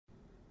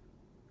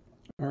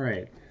All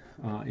right.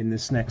 In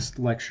this next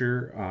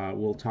lecture,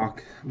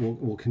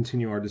 we'll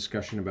continue our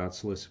discussion about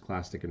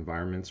siliciclastic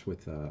environments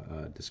with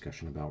a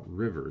discussion about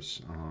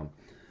rivers.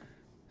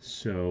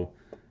 So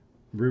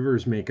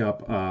rivers make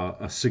up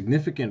a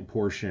significant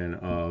portion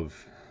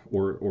of,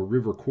 or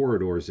river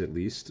corridors at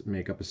least,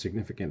 make up a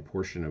significant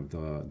portion of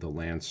the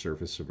land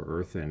surface of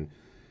Earth, and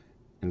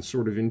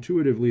sort of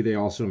intuitively, they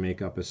also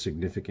make up a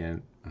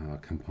significant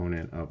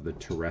component of the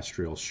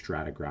terrestrial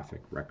stratigraphic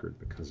record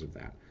because of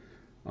that.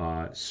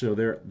 So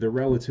they're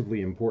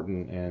relatively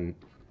important, and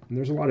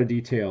there's a lot of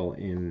detail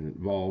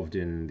involved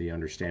in the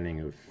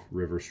understanding of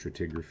river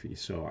stratigraphy.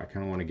 So I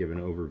kind of want to give an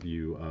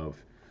overview of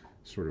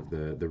sort of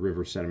the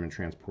river sediment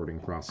transporting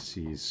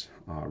processes,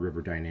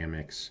 river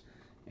dynamics,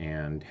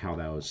 and how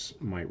those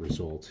might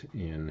result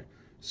in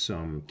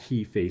some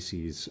key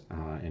facies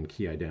and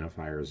key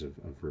identifiers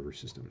of river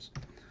systems.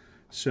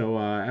 So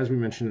as we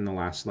mentioned in the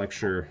last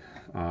lecture,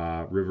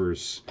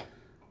 rivers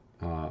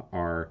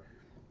are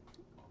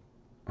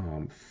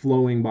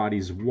flowing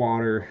bodies of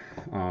water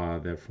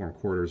that form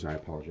corridors. I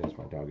apologize,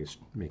 my dog is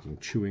making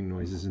chewing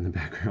noises in the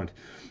background.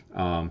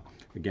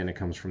 Again, it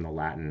comes from the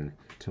Latin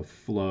to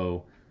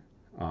flow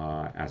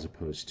as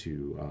opposed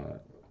to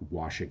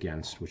wash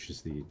against, which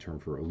is the term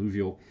for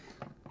alluvial.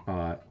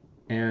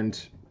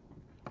 And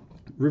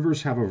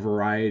rivers have a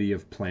variety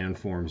of plan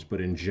forms,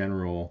 but in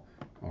general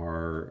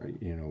are,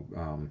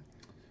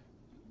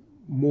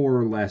 more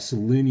or less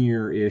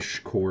linear-ish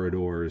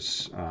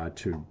corridors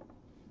to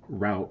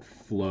route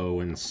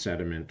flow and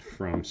sediment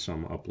from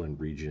some upland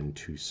region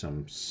to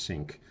some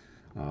sink,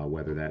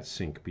 whether that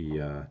sink be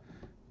an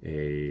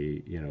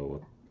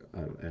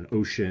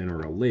ocean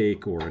or a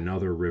lake or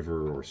another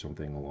river or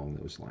something along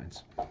those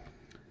lines.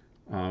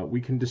 We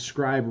can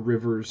describe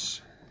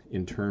rivers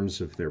in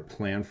terms of their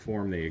plan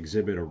form. They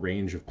exhibit a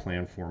range of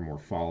plan form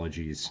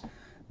morphologies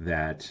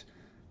that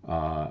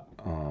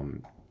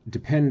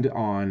depend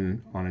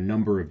on a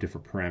number of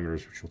different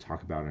parameters, which we'll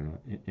talk about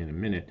in a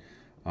minute.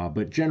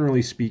 But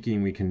generally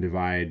speaking, we can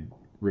divide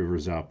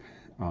rivers up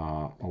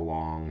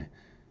along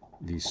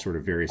these sort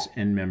of various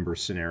end-member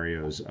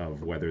scenarios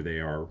of whether they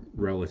are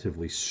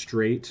relatively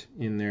straight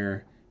in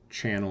their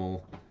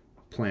channel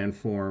plan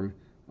form,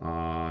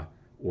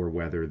 or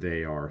whether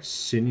they are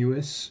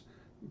sinuous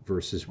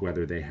versus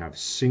whether they have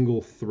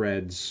single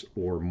threads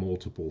or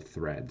multiple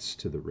threads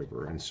to the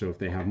river. And so if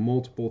they have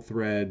multiple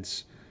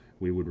threads,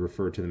 we would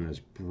refer to them as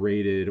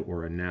braided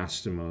or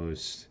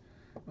anastomosed.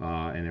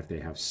 And if they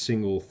have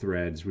single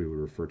threads, we would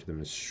refer to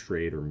them as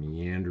straight or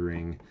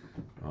meandering.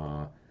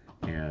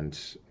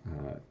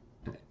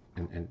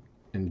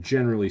 And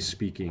generally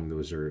speaking,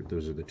 those are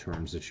the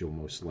terms that you'll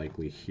most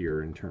likely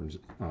hear in terms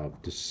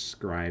of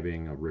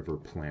describing a river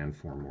plan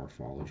form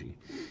morphology.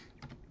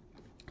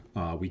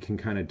 We can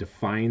kind of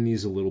define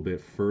these a little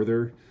bit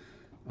further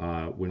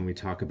when we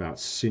talk about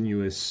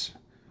sinuous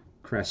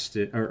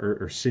crested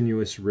or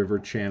sinuous river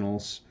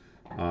channels.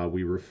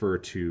 We refer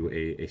to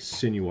a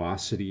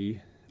sinuosity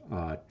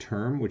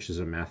term, which is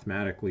a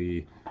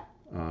mathematically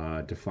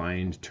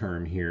defined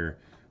term here,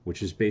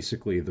 which is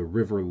basically the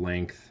river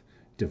length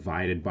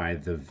divided by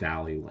the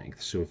valley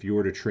length. So if you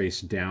were to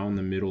trace down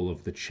the middle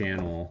of the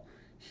channel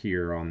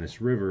here on this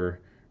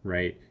river,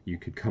 right, you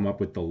could come up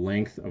with the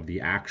length of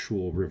the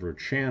actual river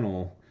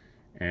channel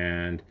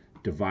and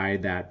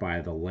divide that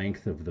by the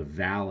length of the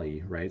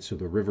valley, right? So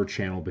the river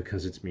channel,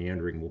 because it's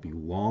meandering, will be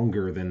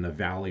longer than the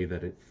valley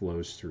that it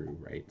flows through,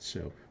 right?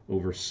 So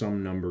over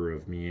some number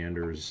of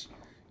meanders,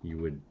 you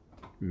would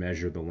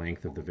measure the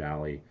length of the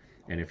valley.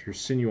 And if your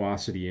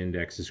sinuosity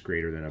index is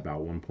greater than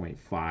about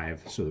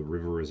 1.5, so the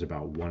river is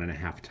about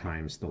 1.5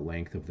 times the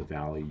length of the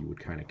valley, you would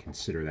kind of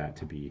consider that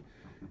to be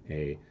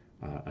a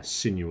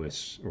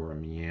sinuous or a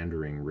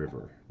meandering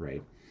river,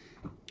 right?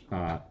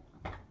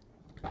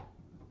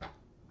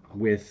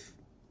 With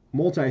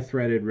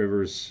multi-threaded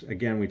rivers,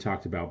 again, we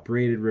talked about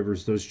braided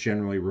rivers. Those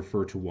generally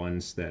refer to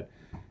ones that,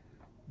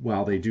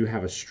 while they do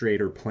have a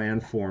straighter plan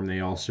form,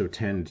 they also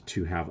tend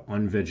to have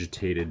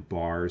unvegetated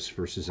bars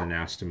versus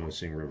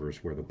anastomosing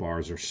rivers, where the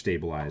bars are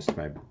stabilized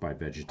by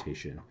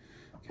vegetation.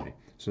 Okay,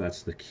 so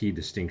that's the key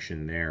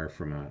distinction there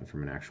from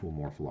an actual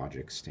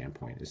morphologic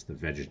standpoint, is the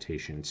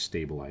vegetation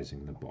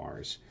stabilizing the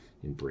bars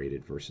in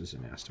braided versus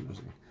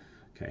anastomosing.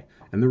 Okay,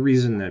 and the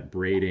reason that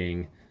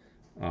braiding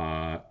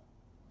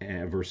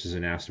versus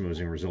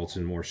anastomosing results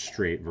in more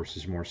straight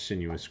versus more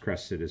sinuous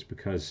crested is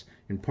because,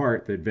 in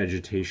part, that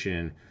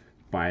vegetation,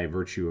 by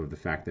virtue of the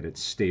fact that it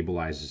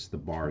stabilizes the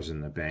bars in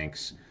the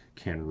banks,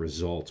 can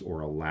result or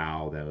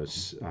allow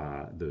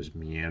those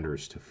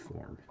meanders to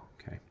form.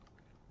 Okay,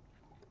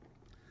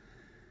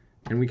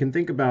 and we can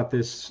think about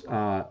this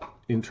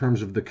in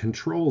terms of the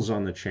controls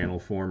on the channel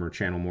form or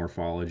channel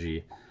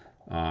morphology.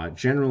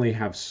 Generally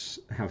have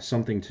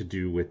something to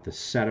do with the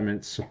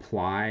sediment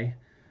supply,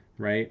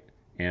 right,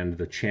 and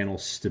the channel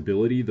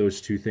stability.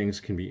 Those two things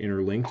can be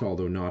interlinked,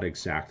 although not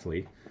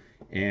exactly.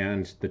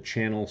 And the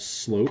channel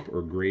slope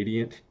or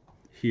gradient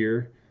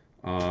here,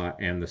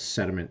 and the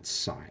sediment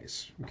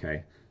size.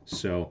 Okay,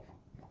 so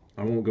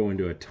I won't go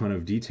into a ton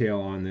of detail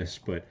on this,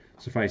 but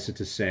suffice it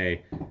to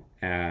say,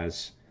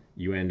 as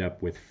you end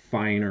up with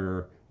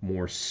finer,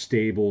 more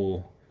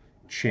stable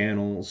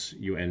channels.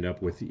 You end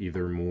up with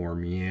either more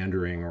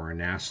meandering or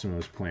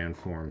anastomose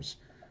planforms.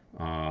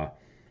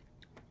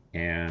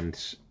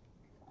 And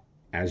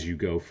as you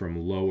go from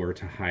lower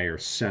to higher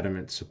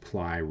sediment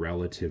supply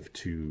relative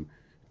to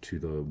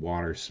the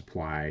water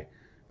supply,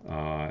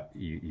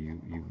 you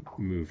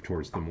move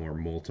towards the more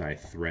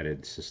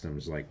multi-threaded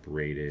systems like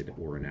braided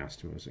or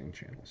anastomosing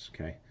channels.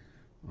 Okay,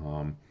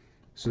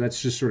 so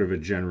that's just sort of a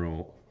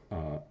general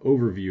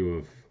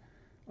overview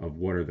of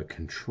what are the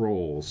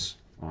controls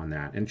on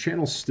that. And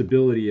channel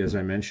stability, as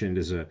I mentioned,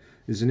 is an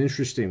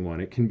interesting one.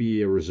 It can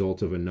be a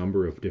result of a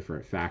number of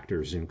different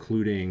factors,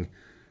 including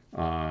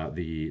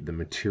the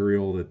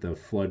material that the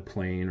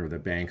floodplain or the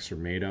banks are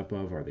made up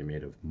of. Are they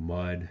made of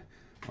mud?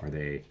 Are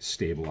they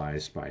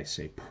stabilized by,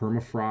 say,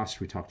 permafrost?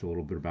 We talked a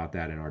little bit about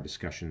that in our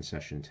discussion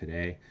session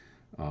today.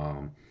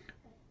 But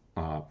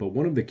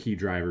one of the key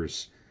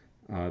drivers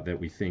that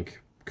we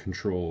think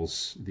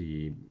controls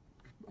the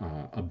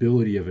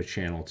ability of a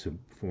channel to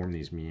form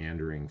these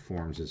meandering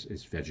forms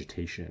is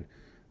vegetation.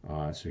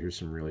 So here's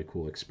some really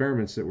cool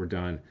experiments that were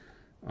done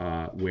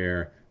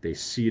where they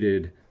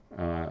seeded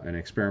an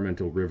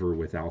experimental river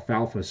with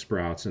alfalfa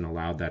sprouts and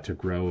allowed that to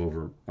grow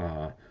over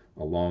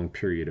a long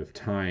period of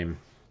time,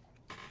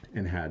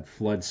 and had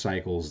flood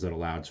cycles that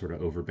allowed sort of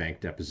overbank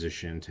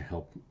deposition to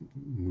help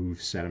move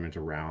sediment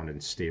around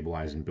and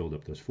stabilize and build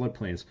up those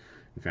floodplains,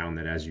 and found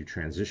that as you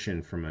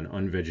transition from an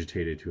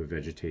unvegetated to a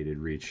vegetated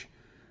reach,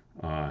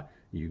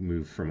 you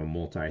move from a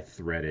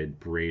multi-threaded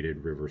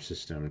braided river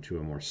system to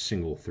a more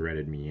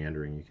single-threaded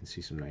meandering. You can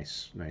see some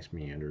nice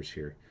meanders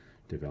here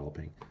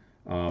developing.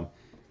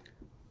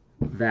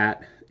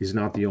 That is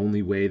not the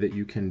only way that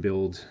you can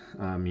build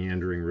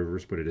meandering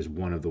rivers, but it is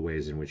one of the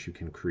ways in which you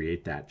can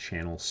create that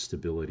channel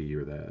stability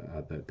or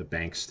the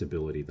bank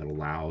stability that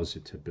allows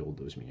it to build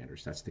those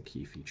meanders. That's the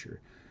key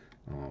feature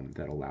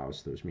that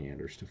allows those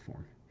meanders to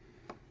form.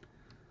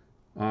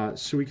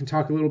 So we can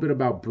talk a little bit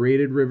about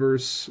braided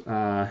rivers.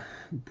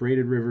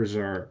 Braided rivers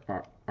are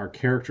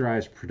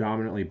characterized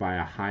predominantly by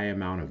a high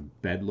amount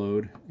of bed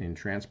load in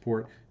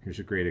transport. Here's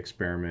a great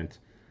experiment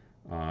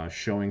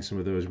showing some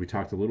of those. We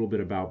talked a little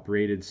bit about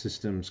braided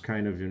systems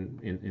kind of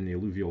in the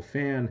alluvial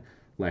fan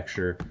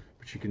lecture,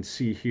 but you can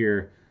see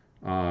here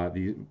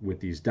with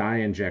these dye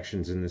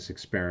injections in this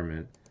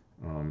experiment.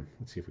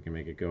 Let's see if we can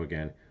make it go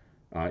again.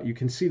 You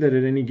can see that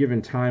at any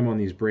given time on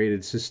these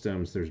braided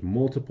systems, there's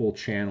multiple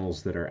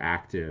channels that are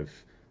active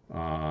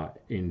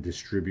in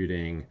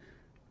distributing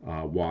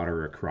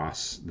water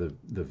across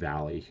the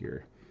valley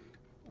here.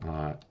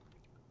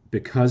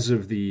 Because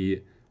of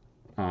the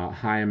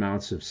high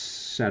amounts of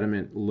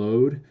sediment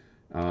load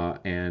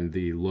and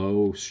the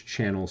low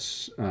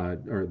channels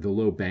or the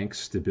low bank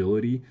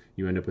stability,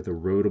 you end up with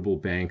erodible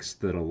banks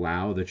that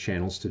allow the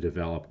channels to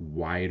develop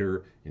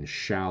wider and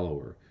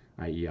shallower,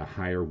 i.e. a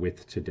higher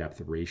width to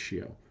depth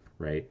ratio,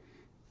 right?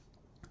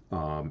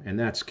 And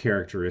that's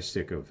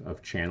characteristic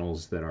of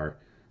channels that are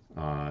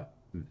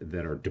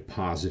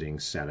depositing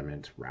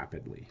sediment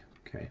rapidly,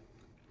 okay?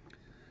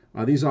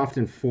 These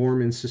often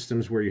form in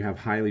systems where you have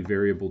highly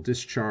variable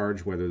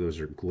discharge, whether those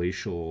are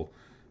glacial,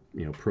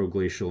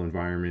 proglacial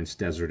environments,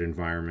 desert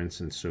environments,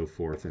 and so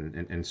forth.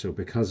 And so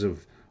because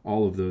of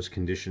all of those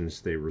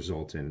conditions, they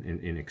result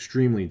in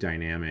extremely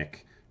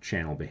dynamic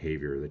channel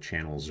behavior. The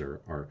channels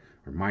are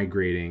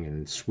migrating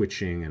and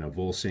switching and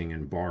avulsing,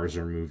 and bars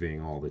are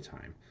moving all the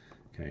time.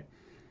 Okay.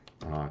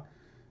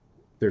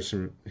 Here's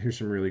some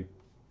really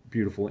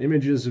beautiful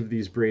images of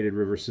these braided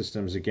river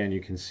systems. Again,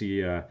 you can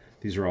see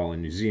these are all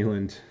in New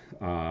Zealand,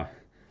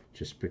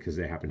 just because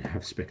they happen to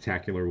have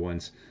spectacular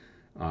ones,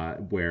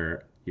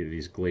 where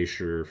these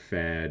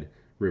glacier-fed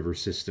river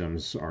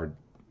systems are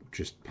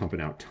just pumping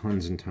out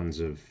tons and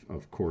tons of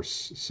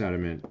coarse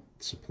sediment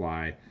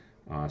supply,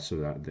 so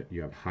that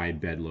you have high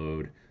bed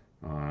load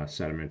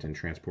sediment and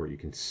transport. You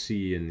can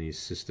see in these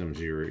systems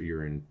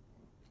you're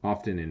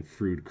often in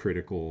food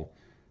critical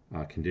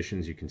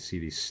conditions. You can see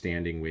these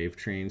standing wave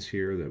trains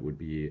here that would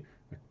be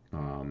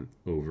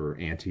over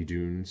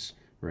anti-dunes,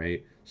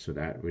 right? So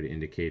that would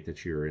indicate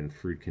that you're in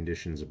fruit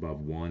conditions above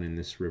 1 in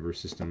this river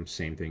system.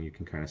 Same thing, you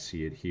can kind of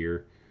see it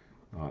here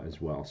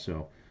as well.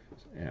 So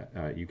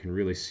you can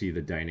really see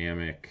the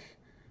dynamic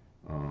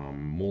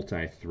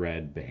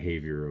multi-thread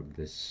behavior of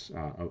this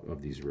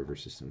of these river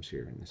systems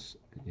here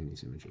in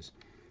these images.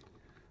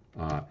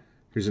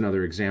 Here's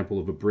another example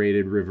of a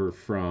braided river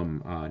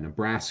from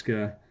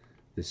Nebraska.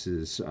 This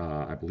is,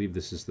 I believe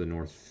this is the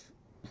North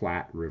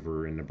Platte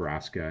River in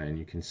Nebraska, and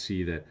you can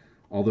see that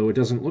although it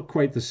doesn't look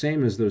quite the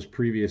same as those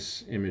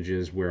previous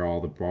images where all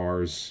the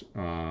bars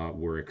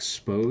were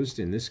exposed,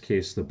 in this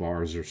case the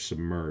bars are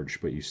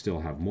submerged, but you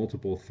still have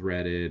multiple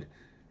threaded,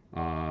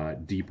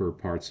 deeper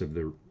parts of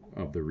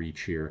the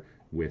reach here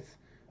with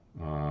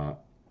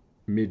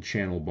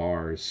mid-channel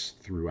bars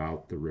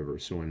throughout the river.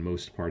 So in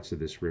most parts of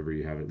this river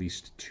you have at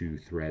least 2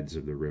 threads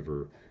of the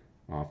river,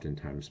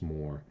 oftentimes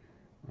more.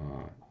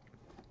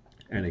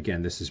 And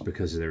again, this is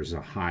because there's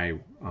a high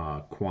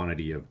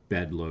quantity of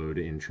bed load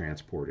in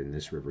transport in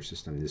this river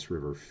system. This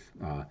river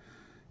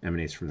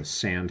emanates from the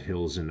sand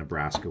hills in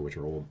Nebraska, which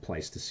are old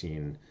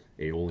Pleistocene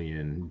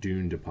Aeolian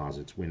dune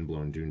deposits,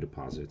 wind-blown dune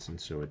deposits, and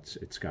so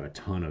it's got a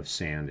ton of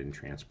sand in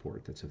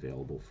transport that's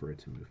available for it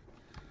to move.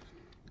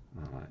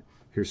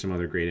 Here's some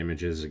other great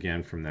images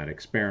again from that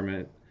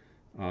experiment.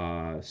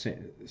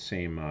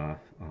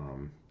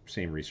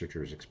 Same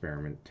researchers'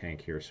 experiment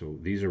tank here. So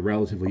these are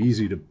relatively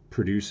easy to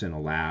produce in a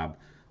lab,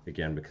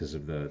 again because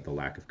of the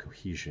lack of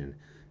cohesion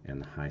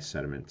and the high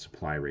sediment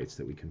supply rates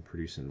that we can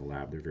produce in the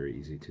lab. They're very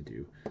easy to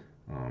do.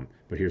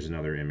 But here's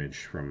another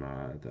image from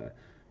the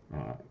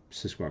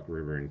Siliciclastic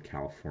River in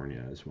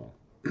California as well.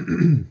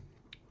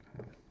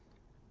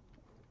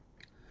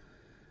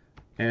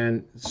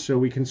 And so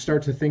we can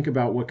start to think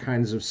about what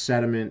kinds of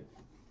sediment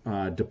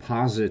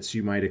deposits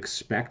you might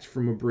expect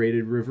from a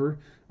braided river,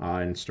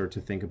 and start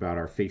to think about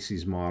our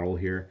facies model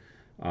here.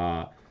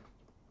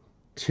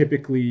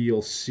 Typically,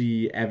 you'll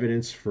see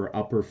evidence for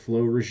upper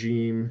flow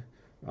regime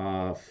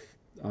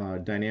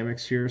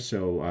dynamics here.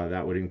 So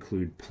that would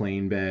include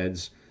plain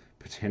beds,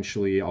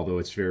 potentially, although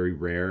it's very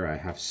rare, I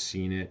have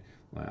seen it,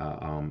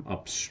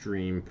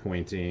 upstream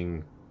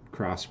pointing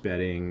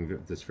cross-bedding,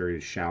 this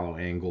very shallow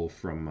angle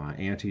from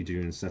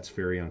anti-dunes. That's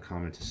very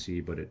uncommon to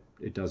see, but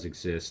it does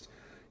exist.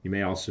 You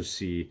may also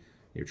see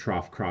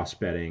trough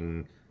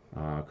cross-bedding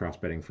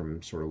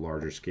from sort of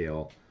larger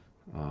scale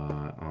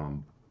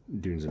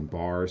dunes and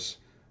bars.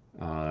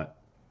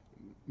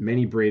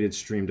 Many braided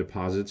stream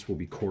deposits will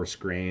be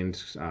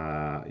coarse-grained,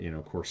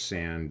 coarse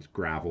sand,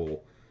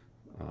 gravel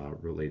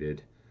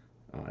related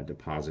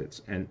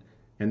deposits, and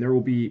there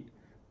will be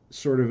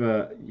sort of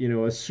a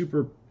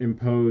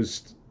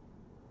superimposed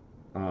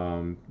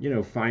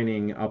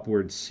fining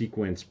upward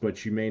sequence,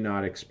 but you may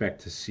not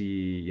expect to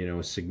see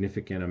a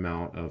significant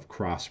amount of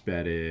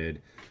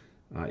cross-bedded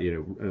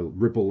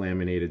ripple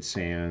laminated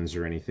sands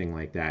or anything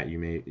like that. You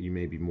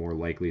may be more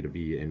likely to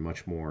be in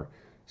much more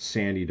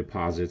sandy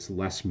deposits,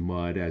 less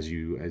mud, as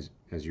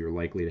you're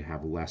likely to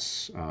have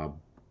less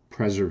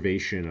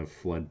preservation of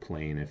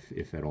floodplain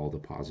if at all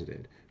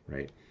deposited,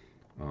 right?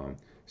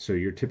 So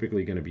you're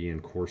typically going to be in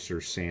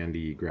coarser,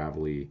 sandy,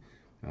 gravelly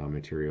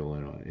material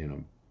in a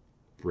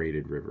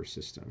braided river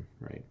system,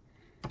 right?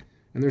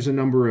 And there's a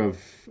number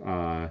of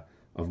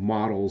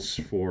models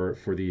for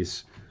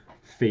these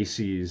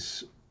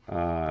facies,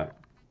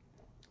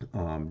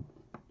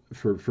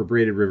 for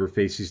braided river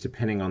facies,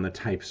 depending on the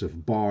types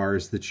of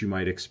bars that you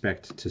might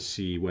expect to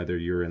see, whether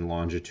you're in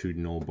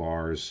longitudinal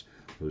bars,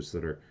 those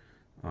that are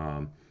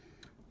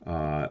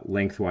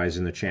lengthwise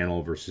in the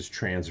channel, versus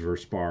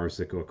transverse bars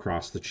that go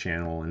across the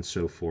channel and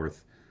so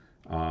forth.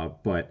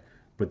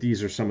 But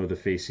these are some of the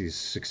facies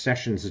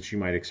successions that you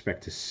might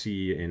expect to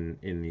see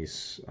in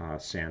these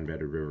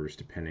sand-bedded rivers,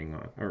 depending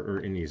on, or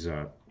in these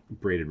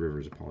braided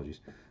rivers,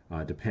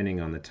 depending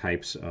on the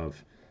types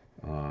of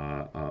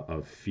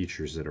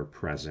features that are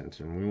present.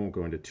 And we won't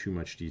go into too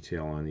much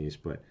detail on these,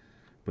 but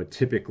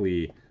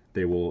typically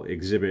they will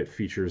exhibit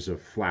features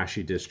of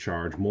flashy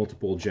discharge,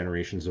 multiple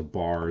generations of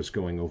bars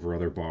going over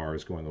other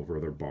bars,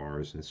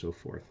 and so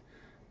forth.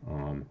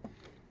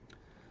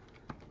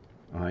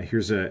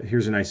 Here's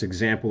a nice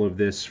example of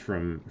this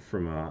from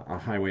a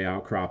highway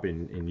outcrop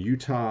in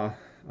Utah,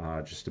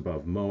 just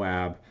above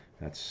Moab.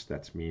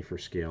 That's me for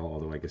scale,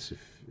 although I guess if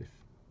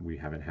we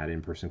haven't had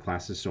in-person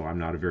classes, so I'm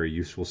not a very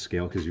useful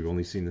scale because you've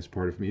only seen this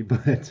part of me,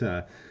 but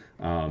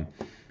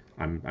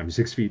I'm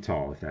 6 feet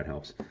tall, if that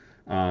helps.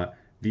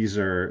 These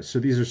are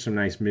some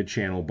nice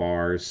mid-channel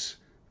bars.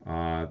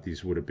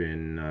 These would have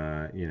been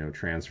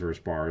transverse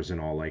bars in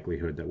all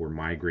likelihood that were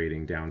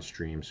migrating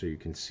downstream, so you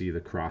can see the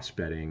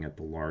cross-bedding at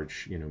the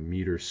large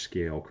meter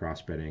scale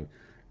cross-bedding.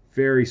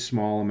 Very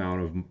small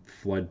amount of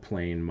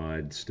floodplain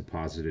muds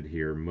deposited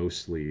here,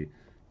 mostly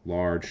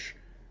large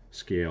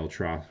scale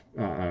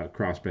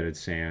cross-bedded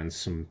sands,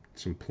 some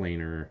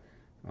planar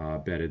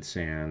bedded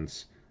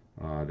sands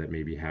that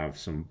maybe have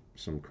some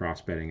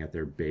cross-bedding at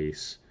their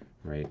base,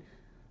 right?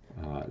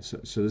 So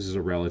this is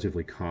a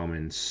relatively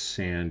common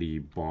sandy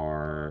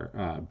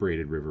bar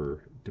braided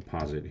river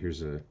deposit.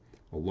 Here's a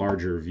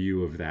larger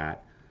view of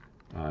that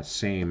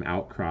same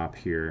outcrop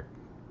here,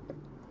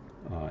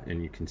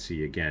 and you can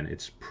see again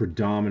it's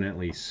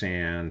predominantly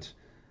sand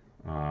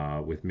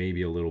with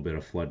maybe a little bit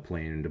of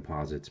floodplain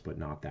deposits, but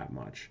not that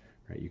much,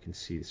 right? You can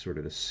see sort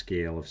of the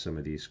scale of some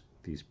of these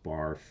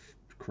bar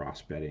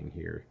cross bedding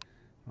here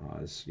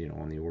is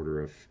on the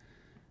order of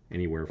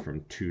anywhere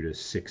from 2 to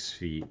 6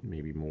 feet,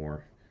 maybe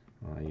more.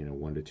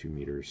 1 to 2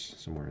 meters,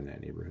 somewhere in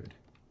that neighborhood.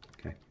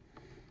 Okay.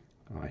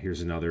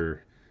 Here's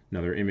another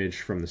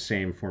image from the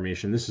same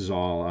formation. This is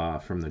all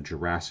from the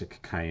Jurassic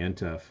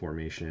Kayenta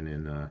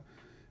formation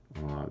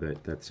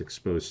that's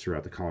exposed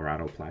throughout the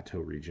Colorado Plateau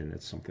region.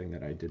 It's something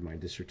that I did my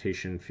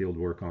dissertation field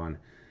work on.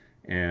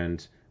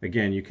 And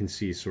again, you can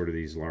see sort of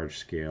these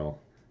large-scale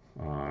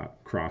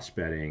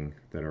cross-bedding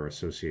that are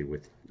associated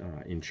with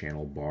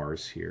in-channel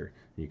bars here.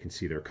 You can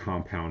see they're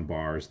compound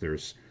bars.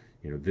 There's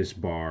this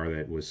bar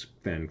that was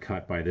then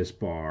cut by this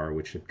bar,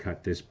 which had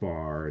cut this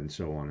bar, and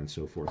so on and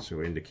so forth.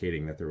 So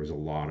indicating that there was a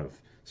lot of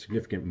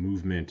significant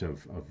movement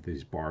of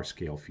these bar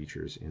scale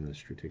features in the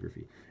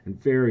stratigraphy, and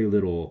very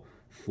little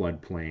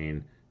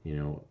floodplain,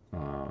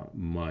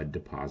 mud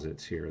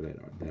deposits here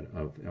that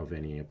of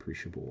any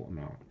appreciable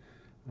amount.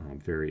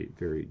 Very,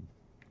 very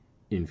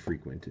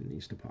infrequent in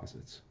these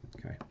deposits.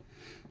 Okay.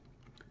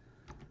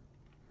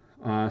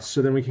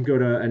 So then we can go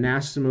to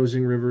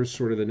anastomosing rivers,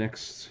 sort of the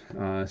next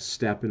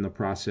step in the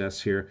process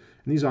here.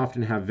 And these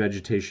often have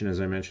vegetation, as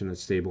I mentioned, that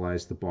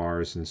stabilize the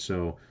bars, and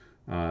so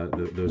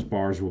those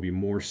bars will be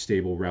more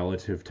stable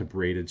relative to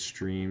braided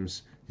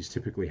streams. These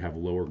typically have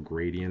lower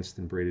gradients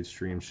than braided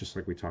streams, just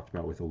like we talked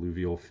about with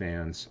alluvial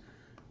fans.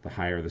 The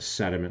higher the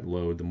sediment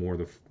load, the more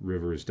the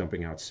river is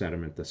dumping out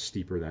sediment, the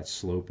steeper that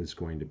slope is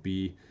going to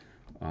be.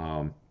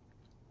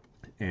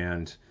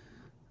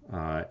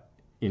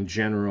 In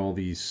general,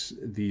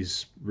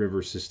 these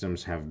river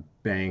systems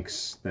have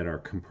banks that are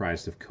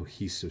comprised of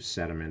cohesive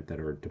sediment that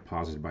are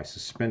deposited by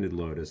suspended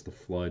load as the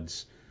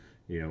floods,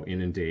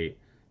 inundate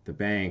the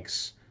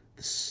banks.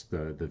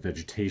 The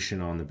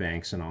vegetation on the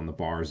banks and on the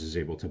bars is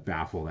able to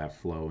baffle that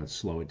flow and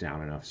slow it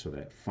down enough so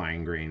that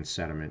fine-grained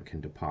sediment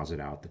can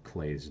deposit out the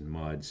clays and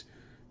muds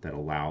that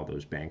allow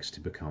those banks to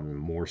become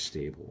more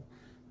stable.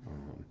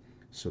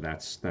 So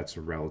that's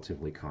a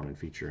relatively common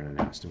feature in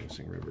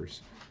anastomosing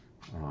rivers.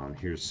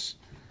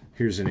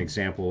 Here's an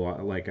example,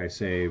 like I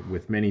say,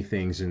 with many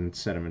things in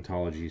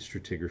sedimentology,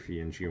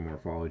 stratigraphy, and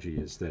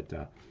geomorphology, is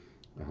that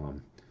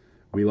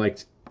we like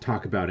to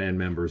talk about end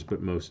members,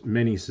 but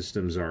many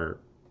systems are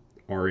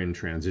in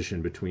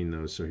transition between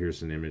those. So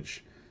here's an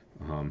image,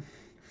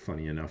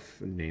 funny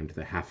enough, named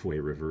the halfway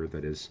river,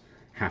 that is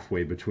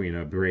halfway between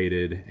a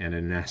braided and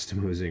an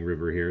anastomosing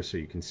river here. So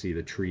you can see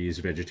the trees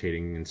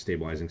vegetating and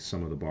stabilizing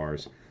some of the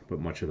bars, but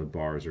much of the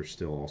bars are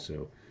still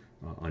also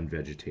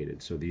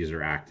unvegetated. So these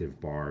are active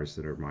bars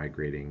that are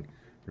migrating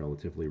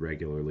relatively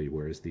regularly,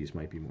 whereas these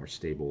might be more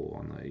stable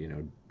on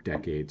the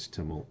decades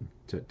to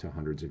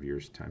hundreds of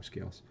years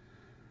timescales.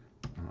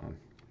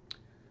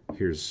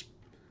 Here's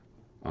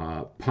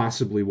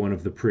possibly one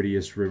of the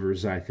prettiest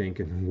rivers, I think,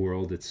 in the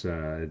world. This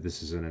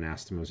is an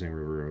anastomosing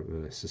river,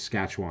 the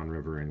Saskatchewan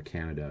River in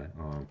Canada.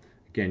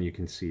 Again, you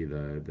can see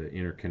the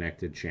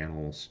interconnected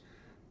channels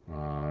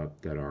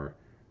that are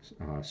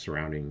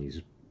surrounding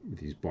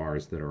these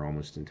bars that are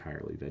almost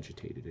entirely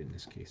vegetated in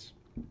this case.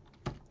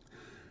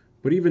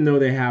 But even though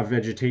they have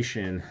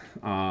vegetation,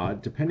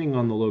 depending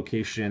on the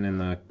location and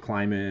the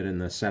climate and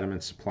the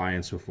sediment supply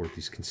and so forth,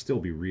 these can still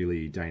be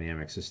really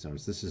dynamic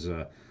systems. This is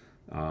an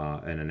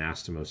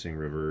anastomosing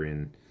river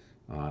in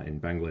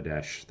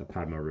Bangladesh, the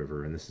Padma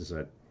River, and this is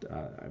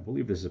I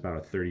believe this is about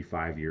a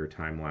 35-year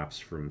time lapse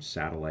from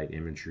satellite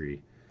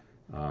imagery,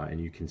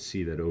 and you can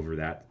see that over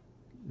that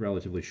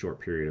relatively short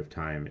period of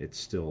time, it's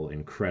still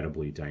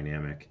incredibly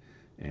dynamic.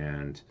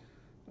 And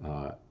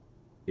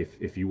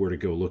if you were to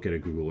go look at a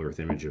Google Earth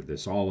image of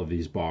this, all of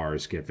these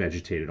bars get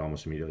vegetated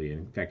almost immediately.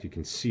 In fact, you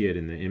can see it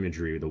in the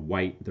imagery. The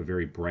white, the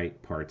very bright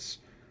parts,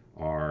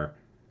 are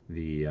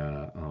the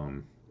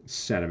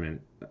sediment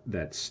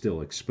that's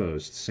still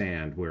exposed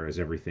sand, whereas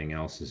everything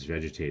else is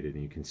vegetated.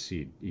 And you can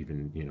see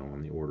even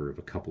on the order of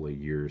a couple of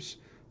years,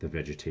 the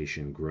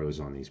vegetation grows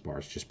on these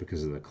bars just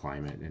because of the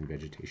climate and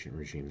vegetation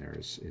regime there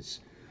is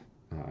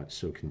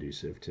so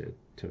conducive to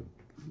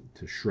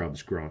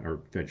shrubs growing, or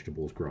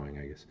vegetables growing,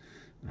 I guess.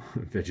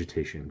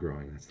 Vegetation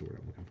growing, that's the word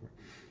I'm looking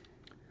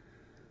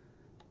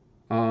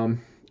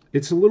for.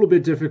 It's a little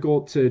bit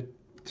difficult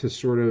to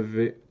sort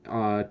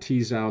of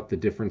tease out the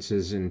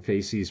differences in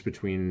facies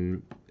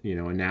between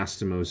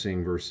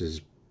anastomosing versus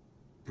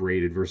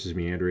braided versus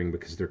meandering,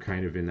 because they're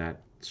kind of in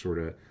that sort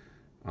of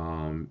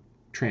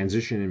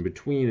transition in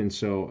between. And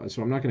so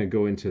I'm not going to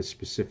go into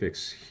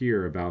specifics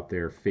here about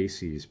their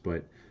facies,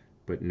 but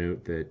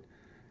note that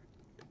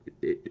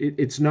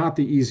it's not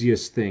the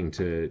easiest thing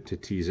to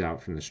tease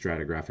out from the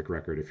stratigraphic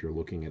record if you're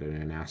looking at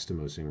an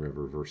anastomosing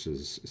river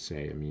versus,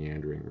 say, a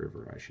meandering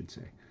river, I should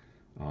say.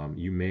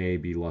 You may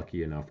be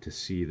lucky enough to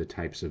see the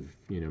types of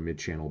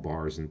mid-channel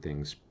bars and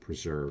things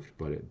preserved,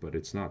 but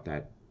it's not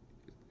that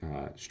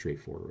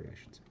straightforward, I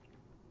should say.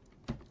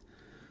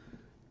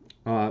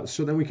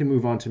 So then we can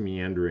move on to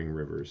meandering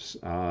rivers.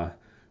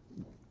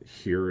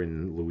 Here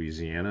in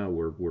Louisiana,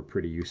 we're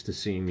pretty used to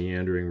seeing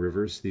meandering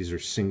rivers. These are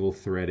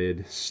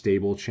single-threaded,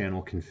 stable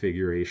channel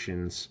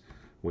configurations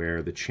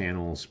where the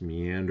channels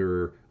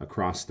meander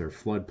across their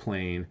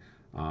floodplain.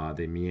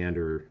 They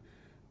meander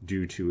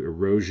due to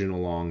erosion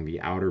along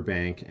the outer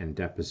bank and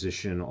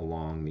deposition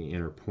along the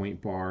inner point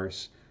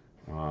bars.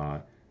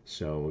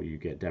 So you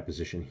get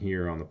deposition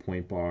here on the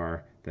point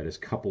bar that is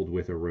coupled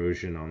with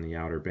erosion on the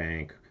outer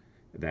bank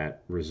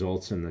that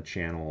results in the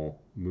channel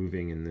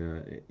moving in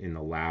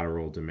the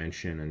lateral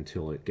dimension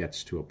until it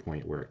gets to a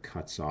point where it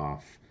cuts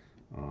off,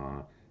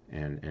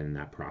 and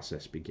that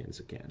process begins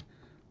again.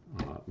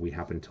 We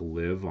happen to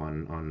live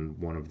on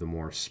one of the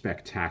more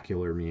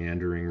spectacular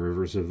meandering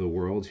rivers of the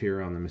world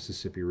here on the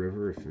Mississippi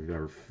River. If you've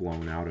ever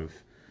flown out of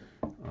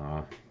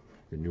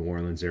the New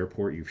Orleans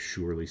airport, you've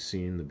surely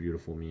seen the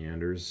beautiful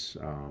meanders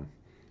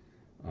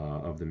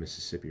of the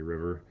Mississippi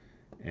River.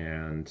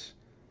 And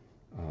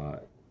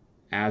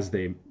as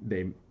they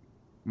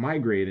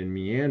migrate and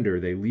meander,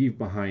 they leave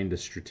behind a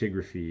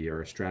stratigraphy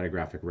or a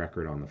stratigraphic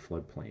record on the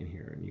floodplain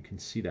here. And you can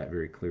see that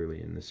very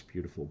clearly in this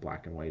beautiful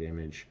black and white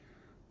image.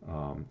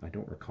 I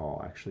don't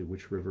recall actually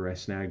which river I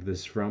snagged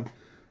this from,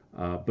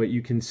 but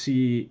you can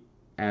see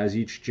as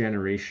each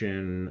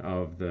generation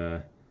of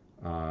the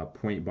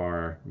point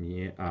bar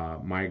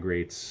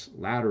migrates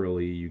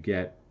laterally, you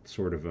get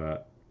sort of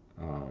a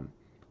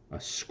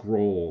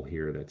scroll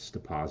here that's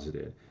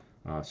deposited.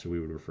 So we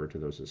would refer to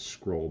those as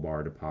scroll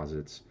bar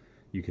deposits.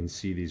 You can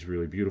see these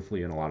really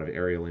beautifully in a lot of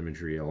aerial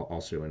imagery,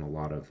 also in a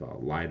lot of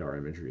LiDAR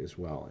imagery as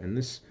well. And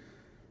this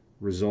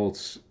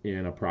results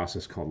in a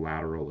process called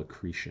lateral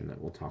accretion that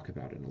we'll talk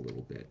about in a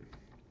little bit.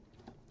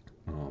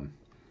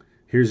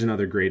 Here's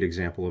another great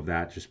example of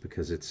that, just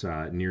because it's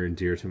near and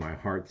dear to my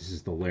heart. This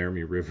is the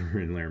Laramie River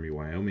in Laramie,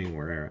 Wyoming,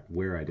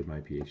 where I did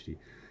my PhD.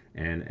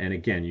 And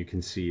again, you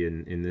can see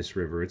in this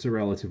river, it's a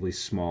relatively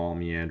small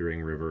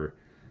meandering river,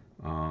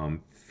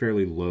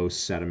 fairly low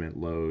sediment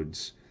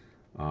loads,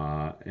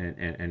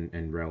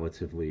 and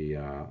relatively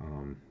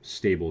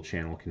stable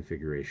channel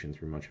configuration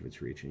through much of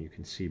its reach. And you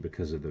can see,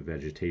 because of the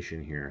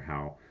vegetation here,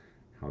 how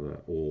the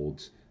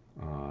old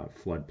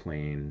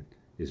floodplain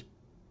is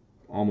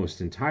almost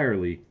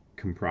entirely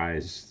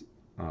comprised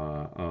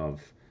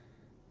of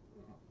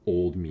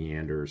old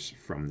meanders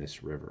from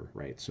this river,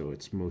 right? So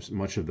it's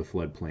much of the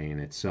floodplain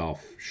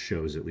itself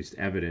shows at least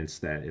evidence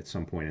that at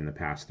some point in the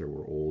past there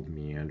were old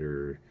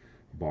meander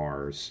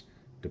bars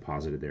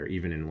deposited there.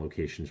 Even in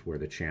locations where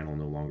the channel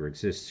no longer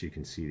exists, you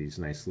can see these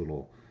nice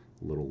little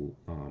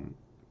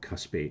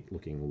cuspate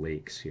looking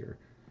lakes here.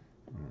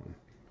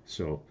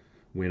 So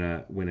when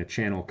a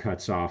channel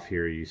cuts off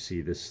here, you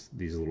see these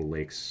little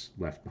lakes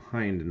left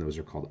behind, and those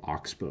are called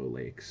oxbow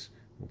lakes.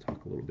 We'll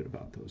talk a little bit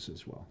about those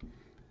as well.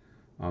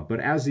 But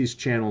as these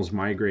channels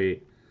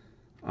migrate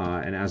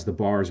and as the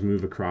bars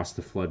move across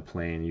the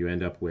floodplain, you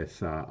end up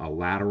with a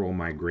lateral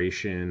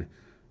migration,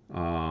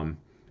 and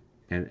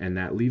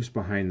that leaves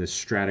behind this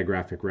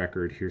stratigraphic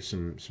record. Here's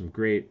some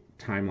great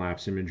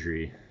time-lapse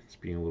imagery. It's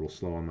being a little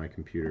slow on my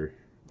computer.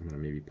 I'm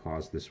going to maybe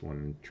pause this one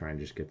and try and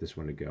just get this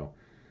one to go.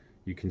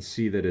 You can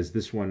see that as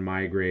this one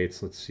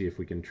migrates, let's see if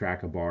we can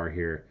track a bar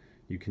here.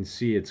 You can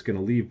see it's going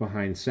to leave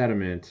behind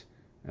sediment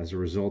as a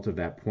result of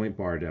that point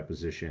bar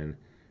deposition.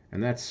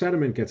 And that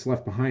sediment gets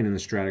left behind in the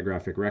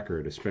stratigraphic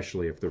record,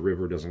 especially if the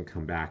river doesn't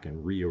come back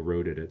and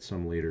re-erode it at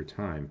some later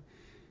time.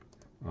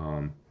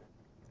 Let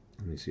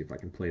me see if I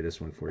can play this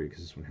one for you,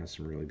 because this one has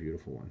some really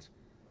beautiful ones.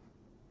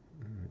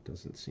 It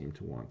doesn't seem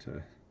to want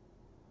to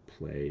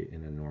play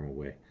in a normal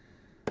way.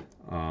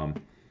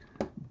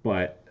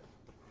 But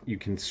you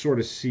can sort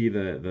of see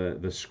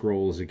the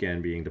scrolls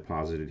again being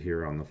deposited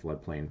here on the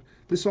floodplain.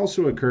 This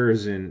also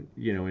occurs in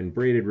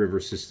braided river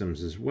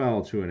systems as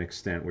well, to an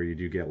extent, where you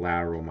do get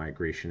lateral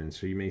migration, and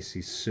so you may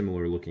see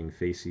similar looking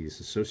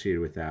facies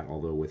associated with that,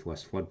 although with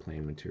less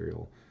floodplain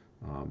material.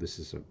 This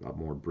is a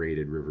more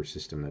braided river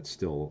system that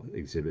still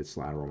exhibits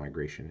lateral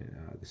migration.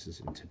 This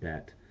is in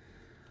Tibet.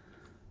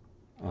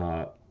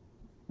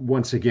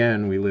 Once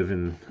again, we live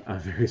in a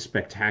very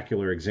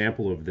spectacular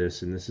example of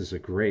this, and this is a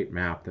great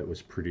map that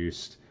was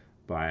produced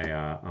by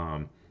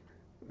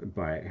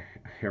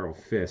Harold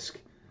Fisk,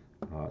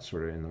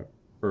 sort of in the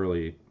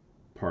early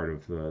part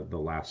of the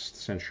last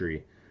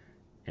century.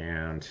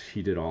 And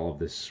he did all of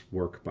this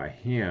work by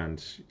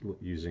hand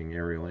using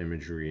aerial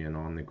imagery and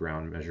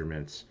on-the-ground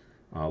measurements,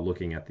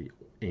 looking at the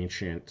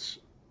ancient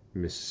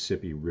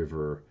Mississippi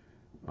River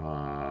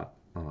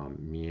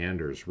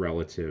meanders,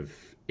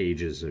 relative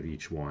ages of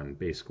each one,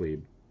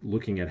 basically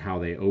looking at how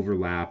they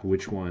overlap,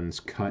 which ones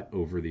cut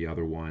over the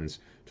other ones,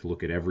 to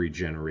look at every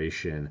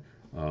generation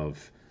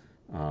of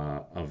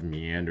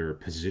meander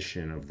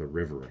position of the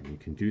river. And you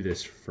can do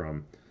this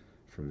from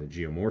the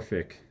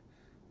geomorphic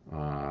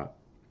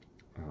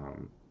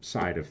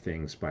side of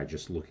things by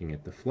just looking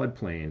at the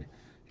floodplain.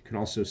 You can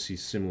also see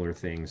similar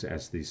things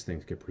as these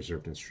things get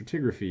preserved in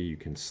stratigraphy. You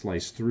can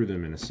slice through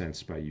them in a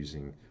sense by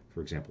using,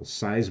 for example,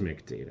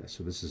 seismic data.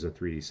 So this is a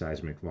 3D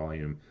seismic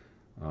volume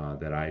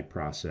that I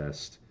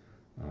processed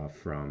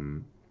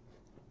from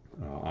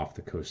off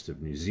the coast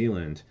of New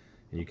Zealand.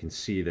 And you can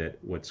see that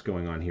what's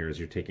going on here is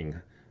you're taking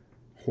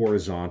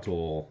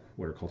horizontal,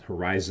 what are called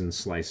horizon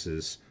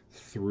slices,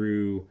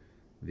 through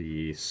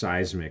the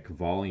seismic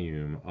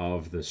volume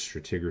of the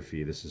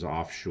stratigraphy. This is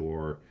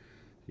offshore,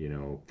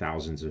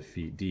 thousands of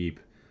feet deep,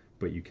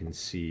 but you can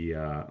see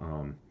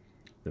the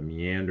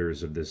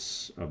meanders of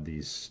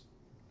these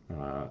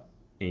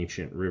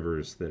ancient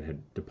rivers that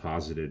had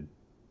deposited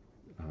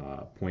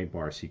point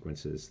bar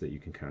sequences that you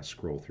can kind of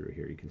scroll through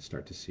here. You can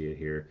start to see it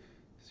here.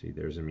 See,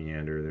 there's a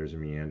meander, there's a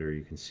meander.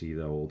 You can see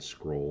the old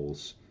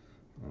scrolls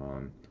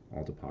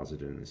all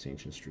deposited in this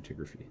ancient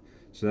stratigraphy.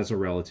 So that's a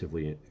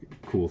relatively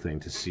cool thing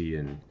to see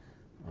in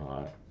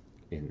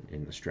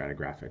the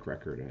stratigraphic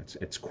record, and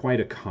it's quite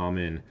a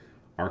common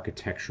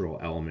architectural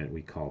element.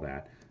 We call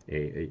that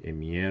a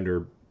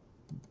meander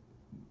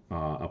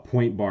a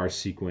point bar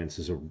sequence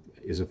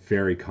is a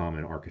very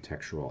common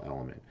architectural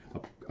element,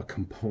 a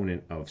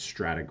component of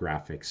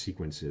stratigraphic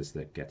sequences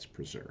that gets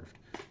preserved.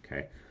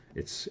 Okay,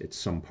 it's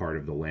some part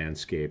of the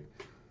landscape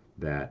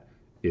that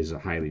is a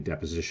highly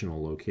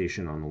depositional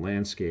location on the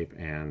landscape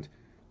and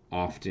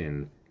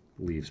often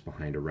leaves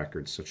behind a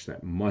record such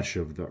that much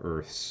of the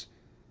Earth's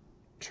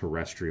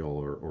terrestrial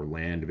or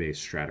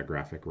land-based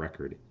stratigraphic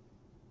record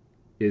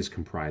is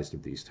comprised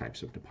of these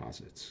types of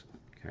deposits.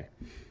 Okay.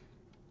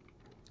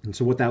 And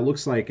so what that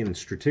looks like in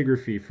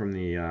stratigraphy from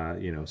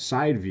the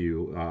side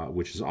view,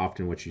 which is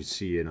often what you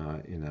see in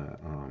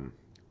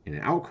an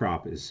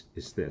outcrop, is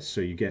this.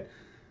 So you get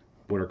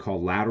what are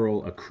called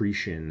lateral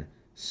accretion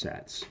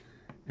sets.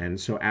 And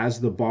so as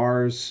the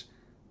bars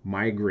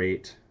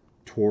migrate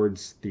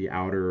towards the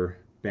outer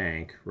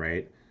bank,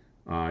 right,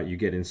 you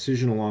get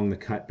incision along the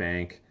cut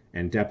bank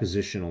and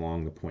deposition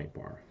along the point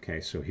bar. Okay,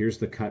 so here's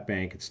the cut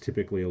bank. It's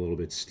typically a little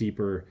bit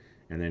steeper.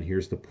 And then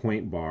here's the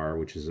point bar,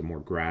 which is a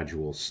more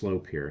gradual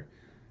slope here.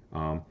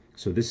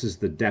 So this is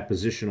the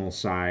depositional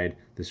side.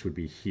 This would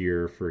be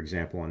here, for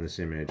example, on this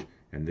image.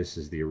 And this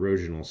is the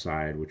erosional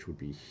side, which would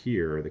be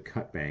here, the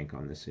cut bank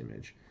on this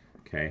image.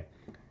 Okay,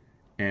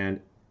 and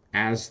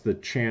as the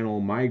channel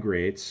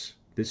migrates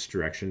this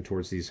direction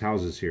towards these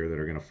houses here that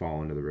are going to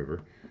fall into the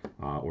river,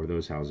 or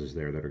those houses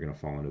there that are going to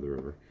fall into the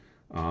river,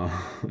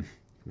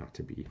 not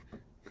to be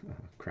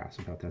crass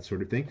about that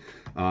sort of thing,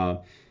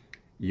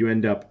 you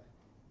end up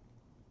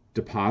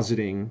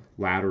depositing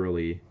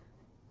laterally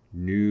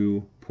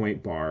new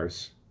point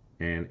bars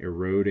and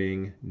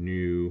eroding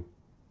new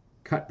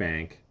cut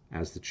bank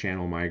as the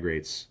channel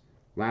migrates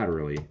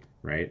laterally,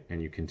 right?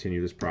 And you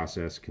continue this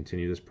process,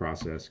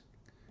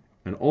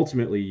 and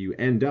ultimately you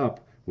end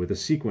up with a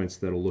sequence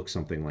that'll look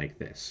something like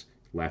this,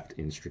 left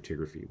in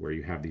stratigraphy, where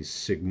you have these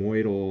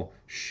sigmoidal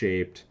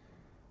shaped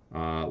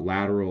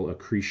lateral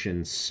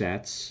accretion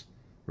sets,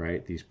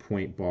 right? These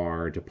point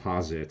bar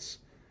deposits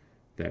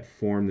that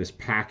form this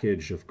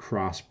package of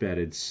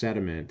cross-bedded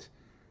sediment,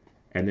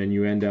 and then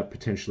you end up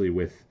potentially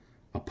with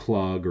a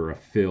plug or a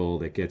fill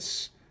that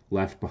gets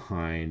left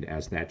behind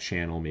as that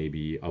channel may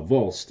be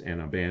avulsed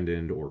and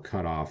abandoned or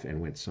cut off and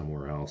went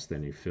somewhere else.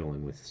 Then you fill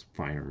in with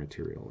finer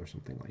material or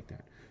something like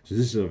that. So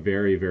this is a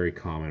very, very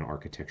common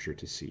architecture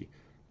to see,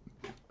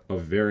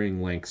 of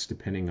varying lengths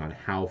depending on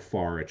how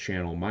far a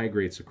channel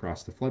migrates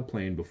across the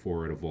floodplain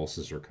before it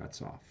avulses or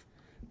cuts off.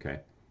 Okay.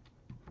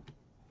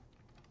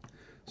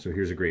 So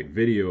here's a great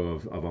video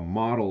of a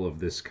model of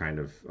this kind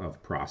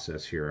of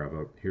process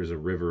here. Here's a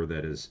river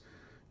that is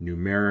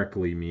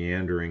numerically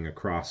meandering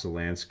across a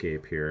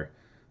landscape here.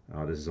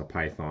 This is a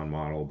Python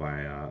model by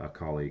a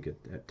colleague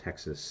at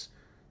Texas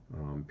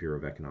Bureau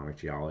of Economic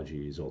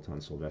Geology, Zoltan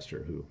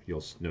Sylvester, who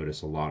you'll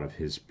notice a lot of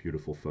his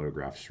beautiful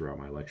photographs throughout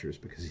my lectures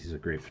because he's a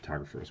great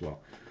photographer as well.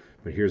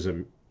 But here's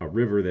a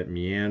river that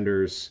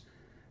meanders,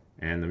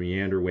 and the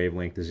meander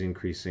wavelength is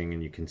increasing,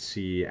 and you can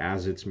see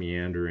as it's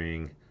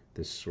meandering,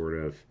 this sort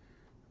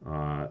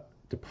of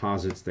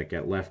deposits that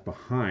get left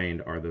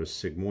behind are those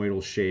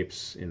sigmoidal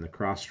shapes in the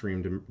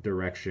cross-stream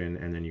direction,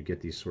 and then you get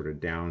these sort of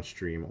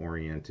downstream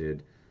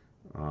oriented,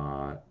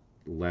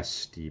 less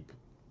steep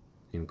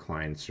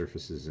inclined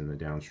surfaces in the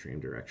downstream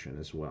direction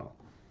as well.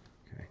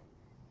 Okay.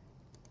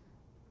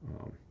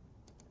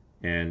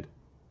 And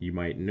you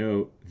might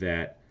note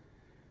that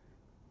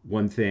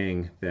one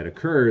thing that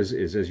occurs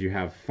is as you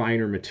have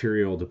finer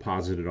material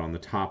deposited on the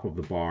top of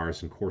the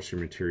bars and coarser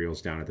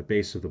materials down at the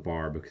base of the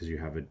bar, because you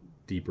have a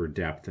deeper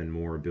depth and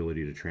more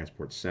ability to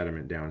transport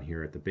sediment down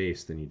here at the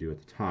base than you do at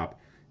the top,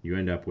 you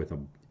end up with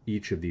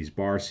each of these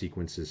bar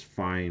sequences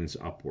fines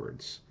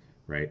upwards,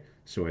 right?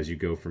 So as you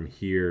go from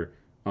here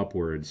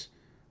upwards,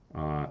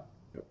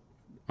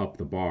 up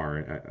the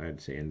bar,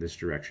 I'd say in this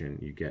direction,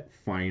 you get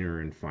finer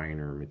and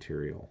finer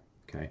material,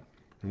 okay?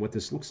 And what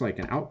this looks like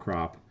in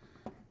outcrop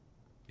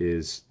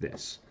is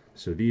this.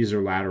 So these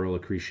are lateral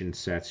accretion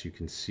sets. You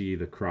can see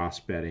the cross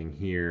bedding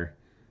here.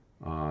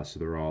 So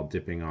they're all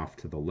dipping off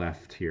to the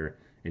left here.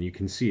 And you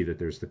can see that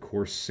there's the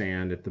coarse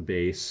sand at the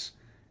base,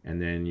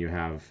 and then you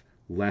have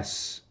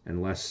less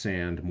and less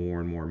sand,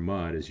 more and more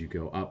mud as you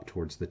go up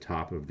towards the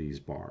top of these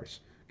bars.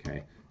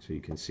 Okay, so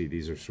you can see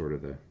these are sort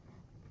of the,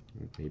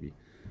 maybe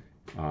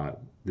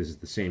this is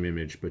the same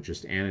image, but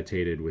just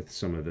annotated with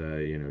some of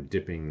the,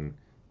 dipping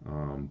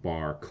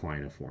bar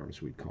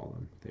cliniforms, we'd call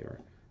them. They are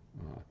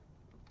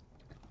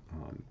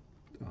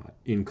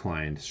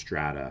inclined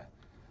strata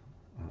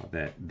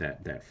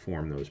that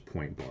form those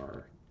point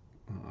bar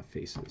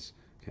faces.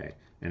 Okay,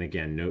 and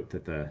again, note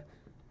that the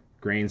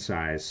grain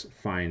size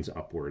fines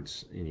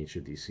upwards in each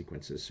of these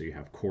sequences. So you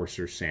have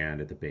coarser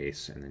sand at the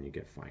base, and then you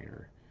get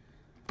finer.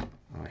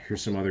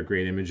 Here's some other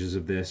great images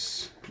of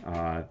this.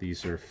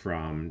 These are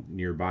from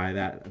nearby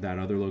that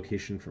other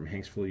location from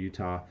Hanksville,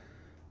 Utah.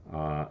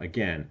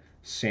 Again,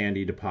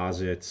 sandy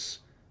deposits,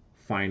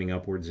 fining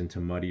upwards into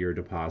muddier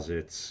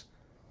deposits.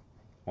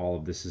 All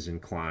of this is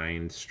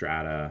inclined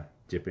strata,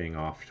 dipping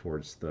off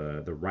towards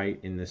the right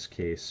in this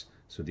case.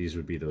 So these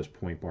would be those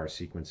point bar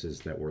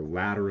sequences that were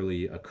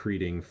laterally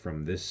accreting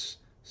from this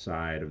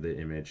side of the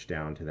image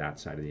down to that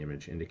side of the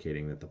image,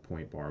 indicating that the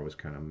point bar was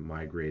kind of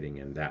migrating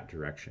in that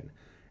direction.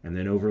 And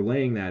then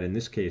overlaying that, in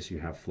this case, you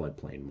have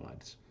floodplain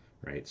muds,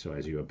 right? So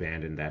as you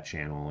abandoned that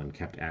channel and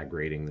kept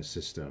aggrading the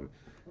system,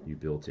 you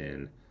built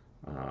in,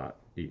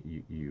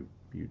 you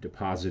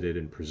deposited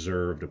and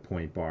preserved a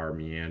point bar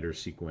meander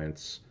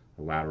sequence,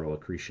 a lateral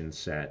accretion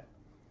set,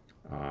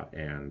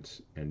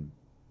 and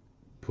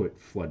put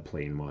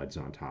floodplain muds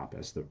on top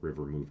as the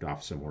river moved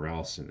off somewhere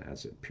else, and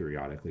as it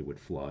periodically would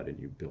flood, and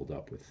you build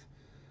up with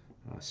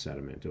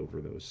sediment over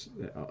those,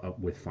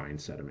 with fine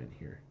sediment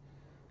here.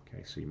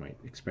 Okay, so you might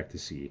expect to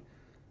see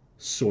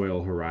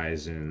soil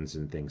horizons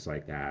and things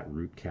like that,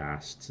 root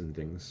casts and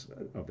things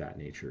of that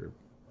nature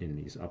in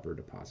these upper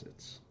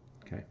deposits.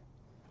 Okay.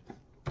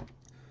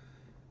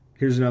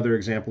 Here's another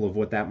example of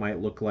what that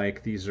might look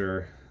like. These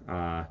are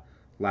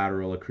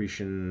lateral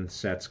accretion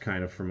sets,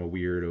 kind of from a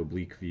weird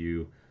oblique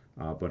view,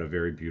 but a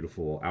very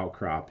beautiful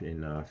outcrop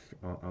in of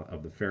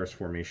the Ferris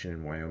Formation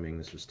in Wyoming.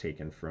 This was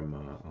taken from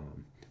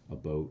a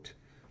boat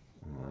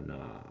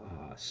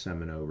on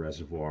Seminole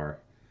Reservoir.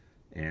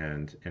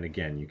 And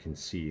again, you can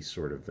see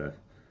sort of the,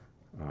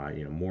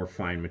 more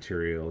fine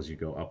materials. You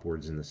go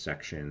upwards in the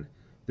section.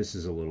 This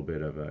is a little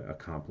bit of a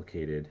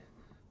complicated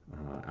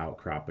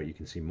outcrop, but you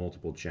can see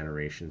multiple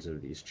generations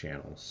of these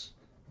channels.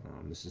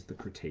 This is the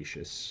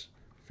Cretaceous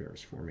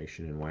Ferris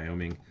Formation in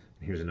Wyoming.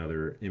 And here's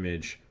another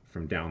image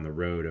from down the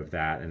road of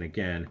that. And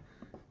again,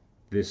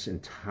 this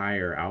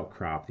entire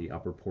outcrop, the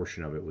upper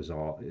portion of it is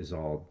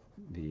all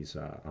these,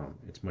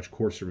 it's much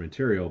coarser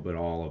material, but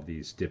all of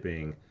these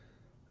dipping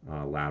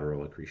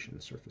lateral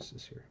accretion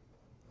surfaces here.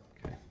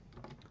 Okay.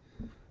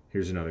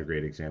 Here's another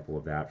great example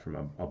of that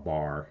from a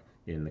bar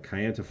in the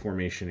Kayenta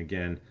Formation.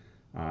 Again,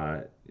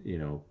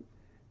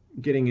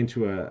 getting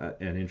into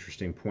an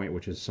interesting point,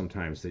 which is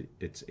sometimes that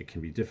it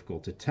can be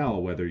difficult to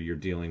tell whether you're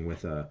dealing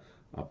with a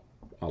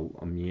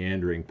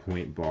meandering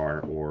point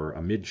bar or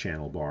a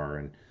mid-channel bar.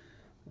 And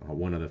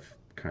one of the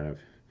kind of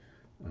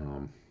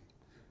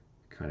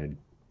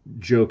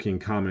joking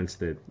comments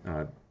that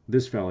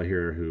this fellow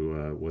here,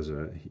 who was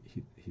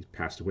he's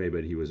passed away,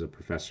 but he was a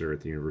professor at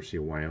the University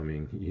of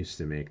Wyoming, he used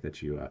to make,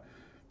 that you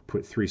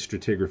put 3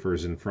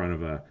 stratigraphers in front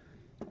of a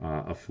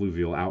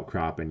fluvial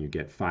outcrop and you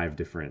get 5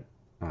 different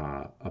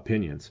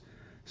opinions.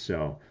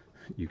 So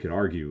you could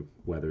argue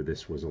whether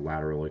this was a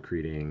lateral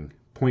accreting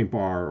point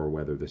bar or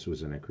whether this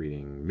was an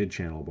accreting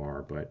mid-channel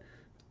bar, but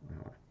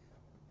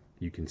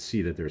you can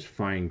see that there's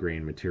fine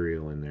grained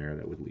material in there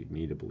that would lead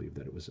me to believe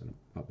that it was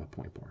a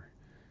point bar.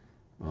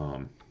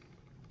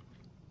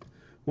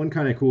 One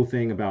kind of cool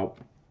thing about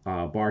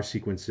bar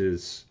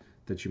sequences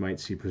that you might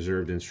see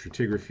preserved in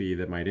stratigraphy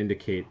that might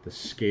indicate the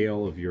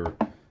scale of your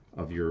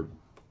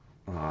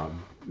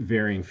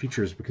varying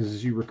features, because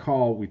as you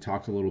recall, we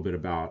talked a little bit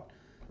about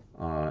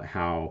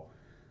how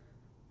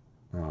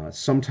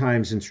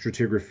sometimes in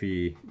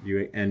stratigraphy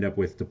you end up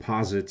with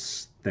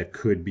deposits that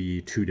could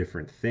be 2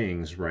 different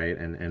things, right?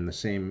 And the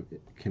same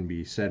can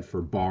be said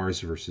for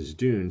bars versus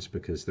dunes,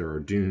 because there are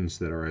dunes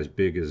that are as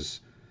big as,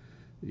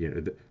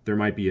 there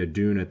might be a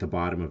dune at the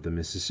bottom of the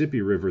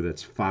Mississippi River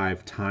that's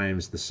 5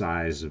 times the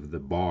size of the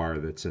bar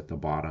that's at the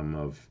bottom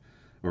of,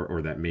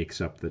 or that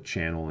makes up the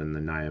channel in the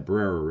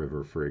Niobrara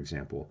River, for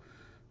example.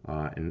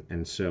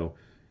 And so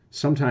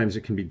sometimes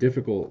it can be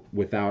difficult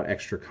without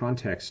extra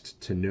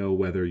context to know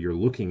whether you're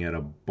looking at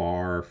a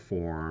bar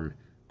form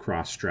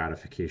cross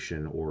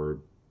stratification or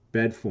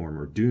bed form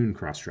or dune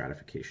cross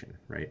stratification,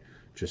 right?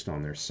 Just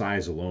on their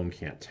size alone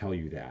can't tell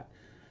you that.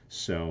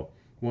 So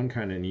one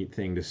kind of neat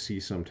thing to see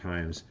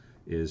sometimes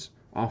is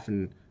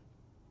often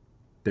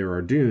there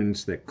are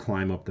dunes that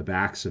climb up the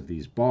backs of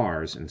these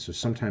bars, and so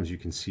sometimes you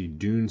can see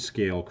dune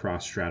scale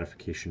cross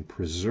stratification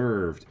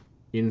preserved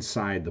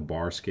inside the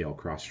bar scale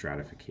cross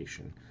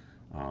stratification.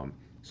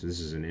 So this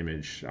is an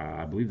image,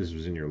 I believe this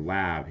was in your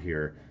lab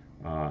here,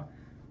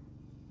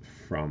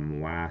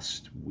 from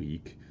last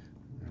week,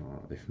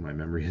 if my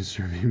memory is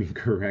serving me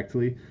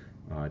correctly.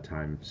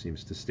 Time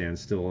seems to stand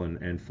still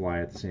and fly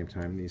at the same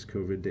time in these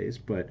COVID days,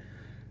 but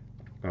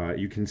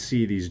you can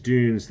see these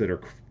dunes that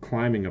are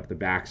climbing up the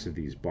backs of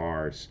these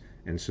bars,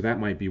 and so that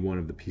might be one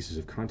of the pieces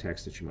of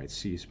context that you might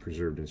see is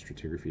preserved in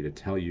stratigraphy to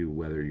tell you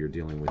whether you're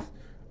dealing with,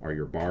 are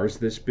your bars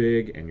this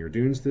big and your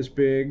dunes this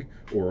big,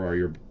 or are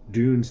your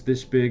dunes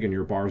this big and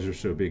your bars are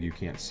so big you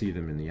can't see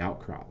them in the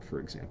outcrop, for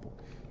example.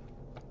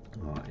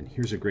 And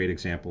here's a great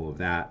example of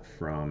that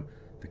from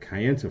the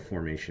Kayenta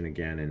Formation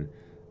again,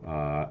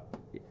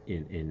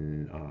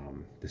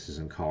 this is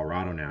in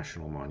Colorado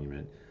National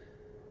Monument,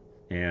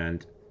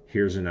 and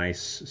here's a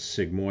nice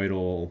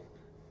sigmoidal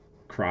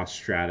cross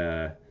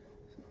strata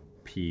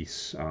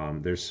piece.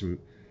 There's some,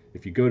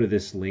 if you go to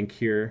this link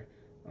here,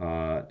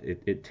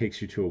 it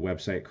takes you to a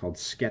website called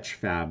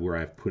Sketchfab, where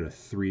I've put a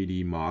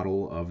 3D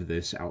model of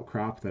this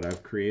outcrop that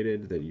I've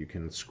created that you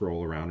can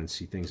scroll around and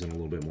see things in a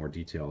little bit more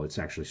detail. It's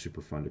actually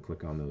super fun to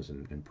click on those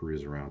and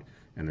peruse around.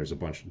 And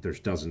there's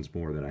dozens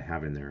more that I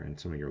have in there, and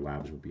some of your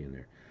labs will be in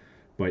there.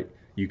 But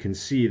you can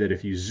see that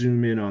if you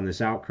zoom in on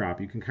this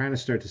outcrop, you can kind of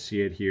start to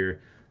see it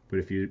here. But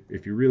if you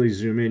really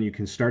zoom in, you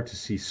can start to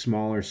see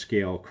smaller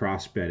scale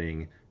cross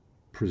bedding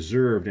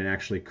preserved and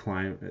actually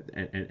climb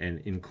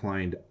and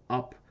inclined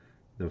up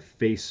the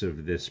face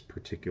of this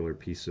particular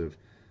piece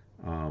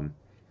um,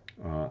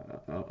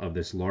 of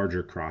this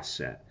larger cross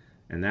set.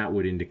 And that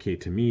would indicate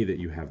to me that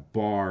you have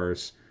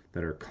bars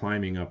that are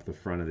climbing up the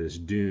front of this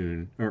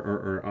dune,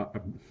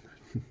 or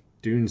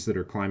dunes that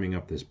are climbing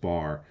up this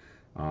bar,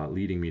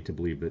 leading me to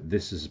believe that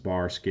this is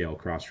bar scale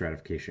cross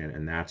stratification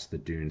and that's the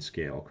dune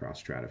scale cross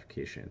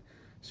stratification.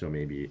 So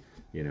maybe,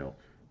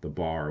 the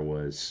bar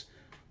was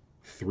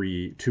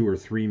 2 or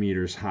 3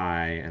 meters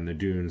high, and the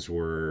dunes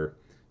were,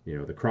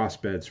 the cross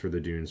beds for the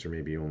dunes are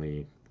maybe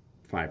only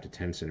 5 to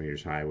 10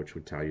 centimeters high, which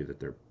would tell you that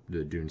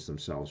the dunes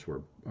themselves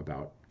were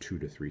about 2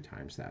 to 3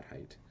 times that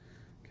height.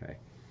 Okay.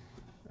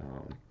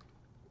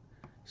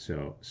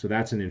 So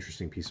that's an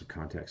interesting piece of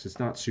context. It's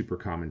not super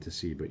common to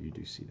see, but you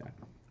do see that.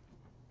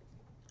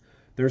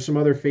 There are some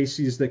other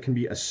facies that can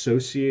be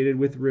associated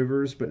with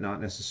rivers, but not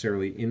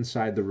necessarily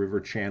inside the river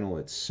channel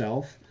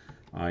itself.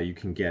 You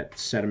can get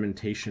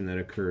sedimentation that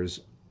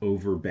occurs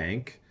over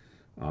bank.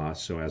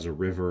 So as a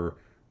river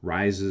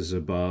rises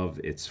above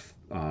its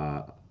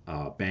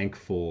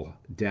bankful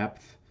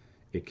depth,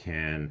 it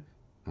can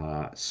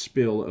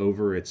spill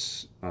over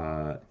its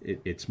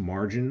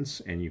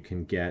margins, and you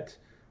can get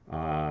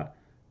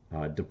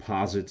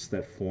deposits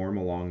that form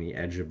along the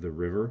edge of the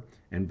river.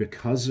 And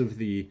because of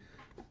the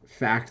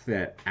fact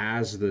that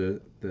as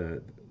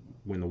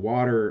when the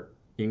water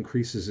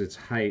increases its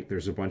height,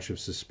 there's a bunch of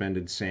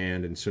suspended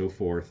sand and so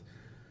forth.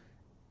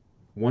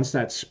 Once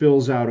that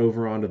spills out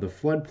over onto the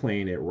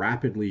floodplain, it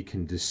rapidly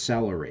can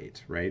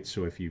decelerate, right?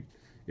 So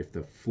if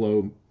the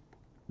flow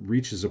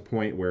reaches a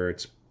point where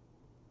it's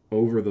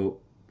over the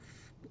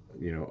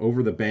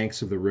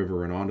banks of the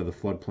river and onto the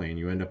floodplain,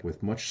 you end up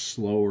with much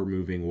slower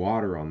moving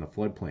water on the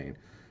floodplain.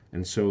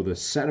 And so the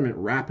sediment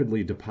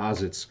rapidly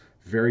deposits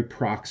very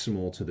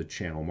proximal to the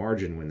channel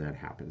margin when that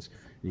happens.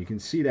 And you can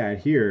see that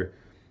here,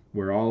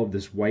 where all of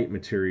this white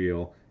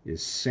material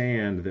is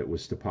sand that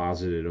was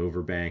deposited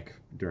over bank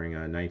during a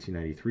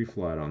 1993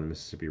 flood on the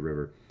Mississippi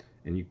River.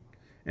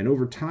 And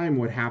over time,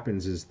 what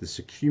happens is this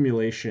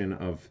accumulation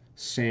of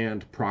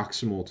sand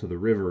proximal to the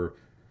river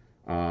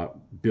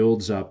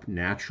builds up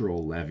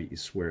natural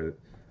levees where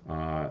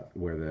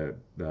the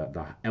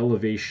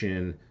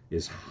elevation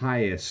is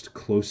highest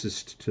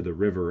closest to the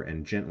river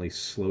and gently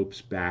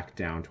slopes back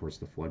down towards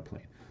the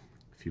floodplain.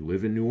 If you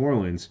live in New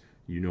Orleans,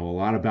 you know a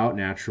lot about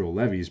natural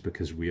levees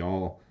because we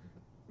all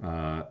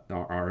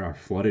our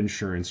flood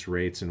insurance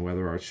rates and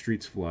whether our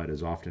streets flood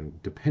is often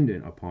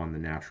dependent upon the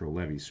natural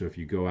levees. So if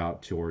you go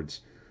out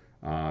towards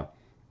the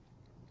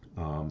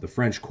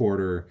French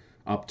Quarter,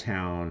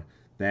 uptown,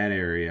 that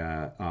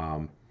area,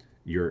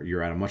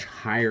 you're at a much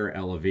higher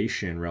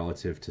elevation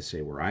relative to,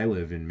 say, where I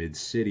live in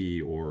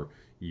Mid-City or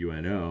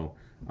UNO,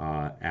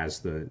 as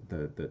the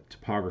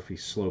topography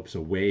slopes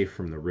away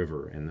from the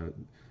river, and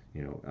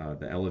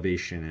the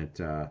elevation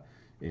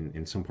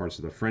in some parts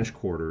of the French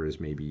Quarter is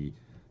maybe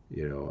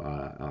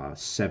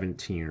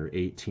 17 or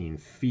 18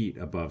 feet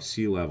above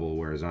sea level,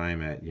 whereas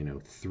I'm at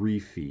 3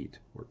 feet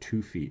or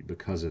 2 feet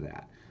because of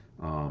that.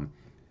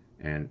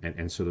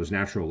 And so those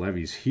natural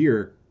levees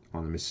here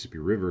on the Mississippi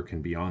River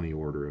can be on the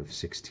order of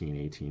 16,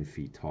 18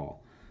 feet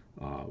tall,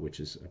 which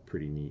is a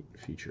pretty neat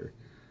feature.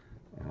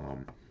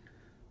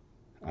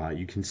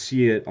 You can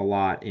see it a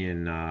lot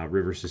in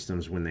river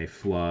systems when they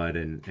flood,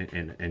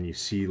 and you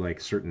see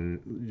like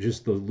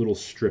just the little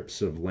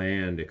strips of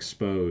land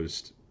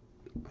exposed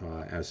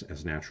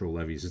as natural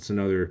levees. It's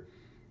another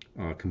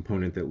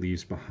component that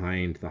leaves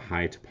behind the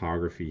high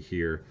topography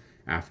here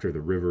after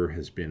the river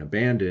has been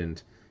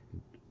abandoned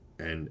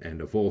and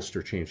avulsed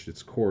or changed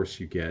its course.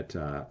 You get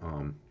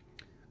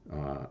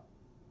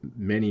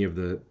many of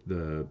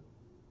the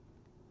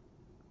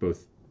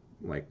both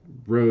like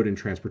road and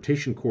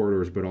transportation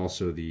corridors, but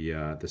also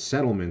the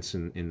settlements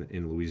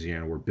in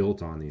Louisiana were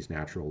built on these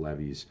natural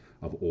levees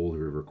of old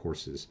river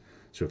courses.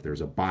 So if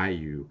there's a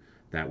bayou,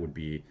 that would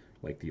be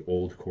like the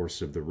old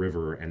course of the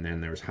river, and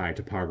then there's high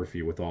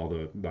topography with all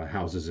the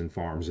houses and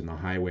farms and the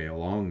highway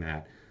along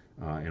that.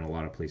 In a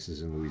lot of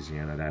places in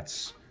Louisiana,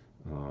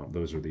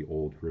 those are the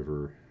old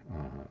river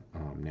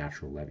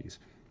natural levees.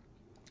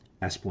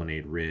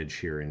 Esplanade Ridge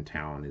here in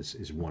town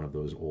is one of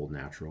those old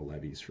natural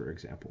levees, for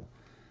example.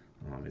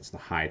 It's the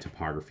high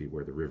topography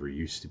where the river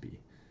used to be.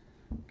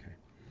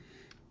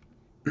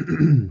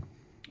 Okay.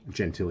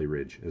 Gentilly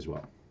Ridge as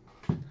well.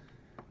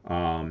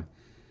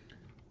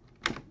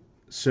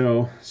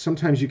 So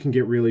sometimes you can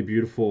get really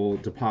beautiful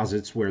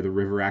deposits where the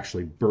river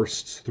actually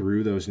bursts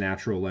through those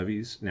natural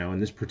levees. Now in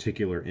this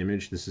particular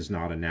image, this is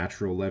not a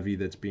natural levee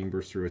that's being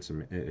burst through. It's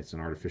an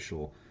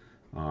artificial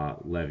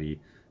levee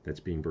that's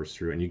being burst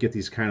through. And you get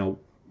these kind of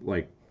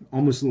like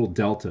almost little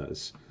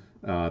deltas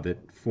that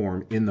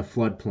form in the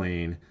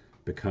floodplain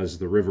because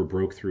the river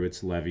broke through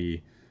its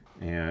levee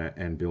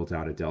and built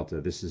out a delta.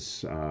 This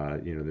is,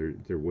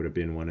 there would have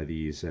been one of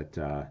these at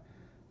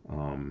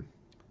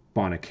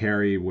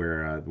Bonacary,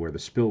 where the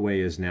spillway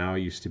is now,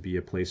 used to be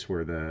a place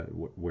where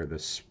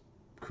the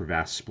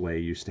crevasse splay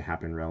used to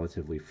happen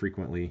relatively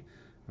frequently.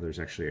 There's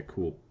actually a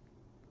cool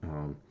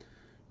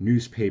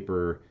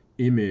newspaper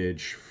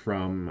image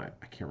from,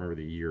 I can't remember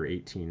the year,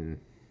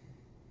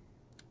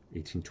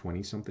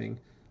 1820 something,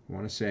 I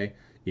want to say,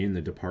 in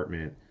the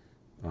department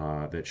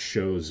that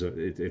shows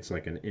it's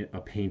like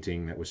a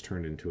painting that was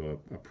turned into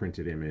a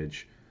printed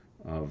image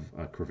of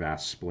a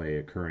crevasse splay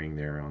occurring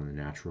there on the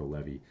natural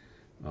levee.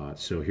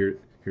 So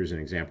here's an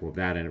example of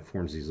that, and it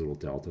forms these little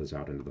deltas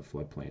out into the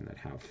floodplain that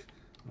have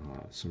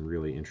some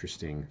really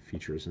interesting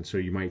features. And so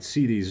you might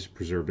see these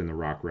preserved in the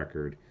rock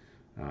record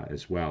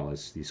as well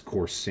as these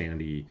coarse,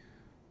 sandy,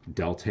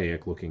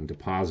 deltaic looking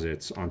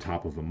deposits on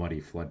top of a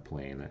muddy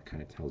floodplain. That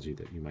kind of tells you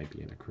that you might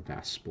be in a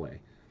crevasse splay.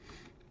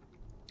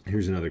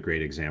 Here's another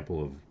great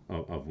example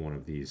of one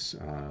of these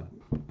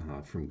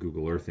from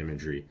Google Earth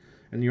imagery.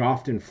 And you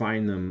often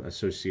find them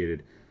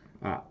associated,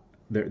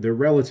 they're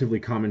relatively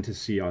common to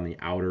see on the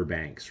outer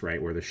banks,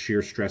 right, where the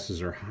shear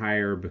stresses are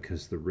higher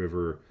because the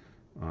river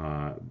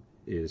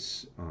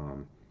is,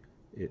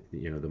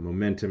 the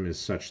momentum is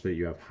such that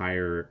you have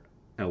higher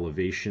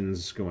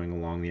elevations going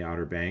along the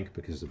outer bank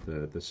because of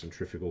the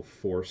centrifugal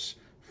force,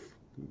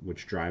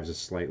 which drives a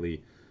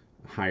slightly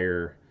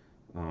higher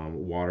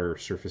water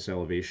surface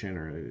elevation,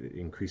 or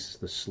increases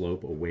the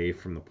slope away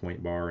from the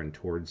point bar and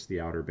towards the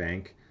outer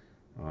bank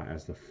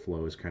as the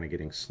flow is kind of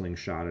getting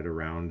slingshotted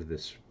around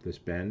this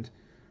bend.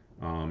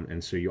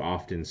 And so you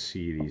often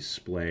see these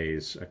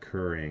splays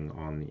occurring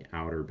on the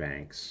outer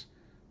banks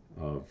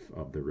of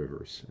the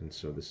rivers. And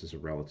so this is a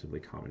relatively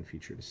common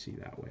feature to see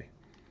that way.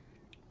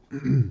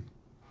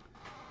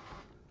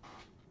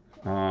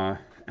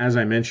 As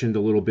I mentioned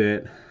a little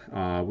bit,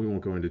 we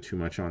won't go into too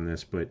much on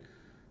this, but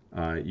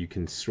you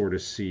can sort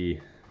of see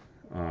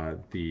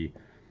the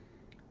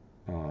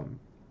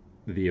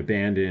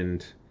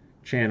abandoned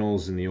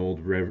channels in the old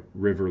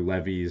river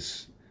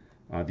levees.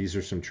 These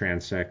are some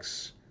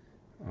transects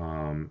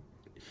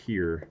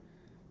here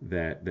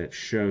that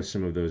show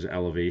some of those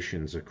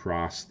elevations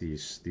across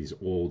these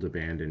old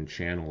abandoned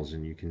channels,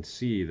 and you can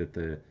see that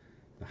the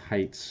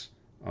heights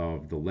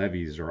of the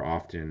levees are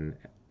often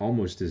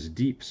almost as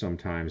deep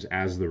sometimes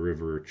as the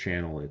river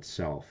channel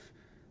itself.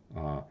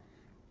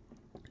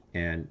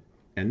 And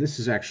this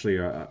is actually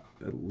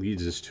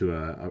leads us to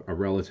a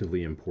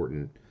relatively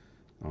important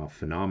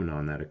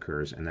phenomenon that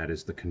occurs, and that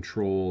is the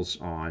controls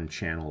on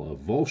channel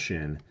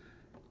avulsion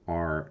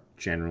are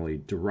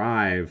generally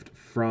derived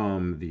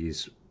from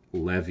these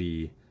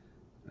levee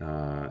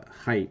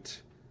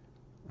height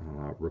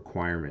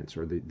requirements,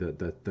 or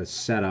the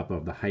setup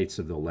of the heights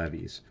of the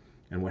levees.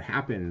 And what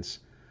happens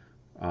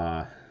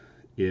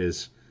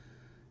is,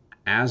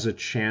 as a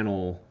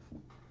channel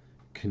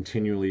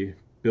continually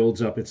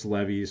builds up its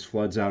levees,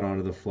 floods out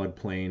onto the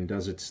floodplain,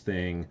 does its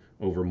thing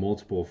over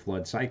multiple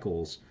flood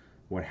cycles,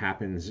 what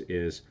happens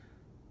is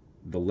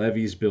the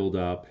levees build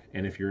up,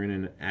 and if you're in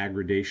an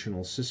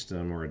aggradational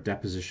system or a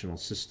depositional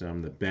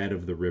system, the bed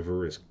of the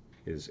river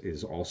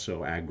is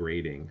also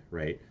aggrading,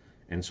 right?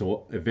 And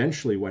so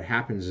eventually what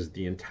happens is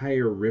the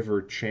entire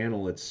river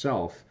channel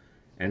itself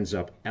ends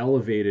up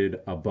elevated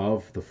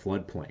above the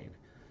floodplain,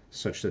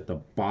 such that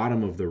the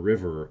bottom of the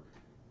river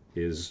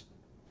is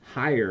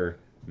higher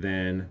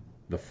than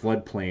the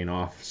floodplain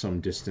off some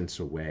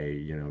distance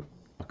away,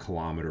 a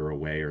kilometer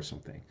away or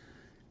something.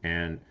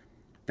 And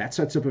that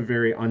sets up a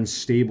very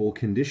unstable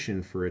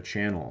condition for a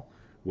channel,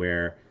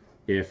 where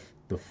if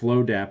the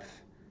flow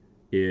depth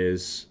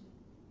is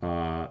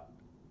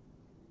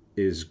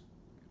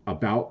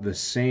about the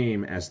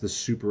same as the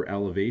super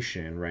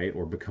elevation, right,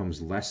 or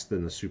becomes less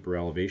than the super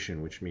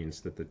elevation, which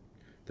means that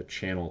the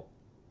channel,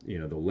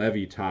 the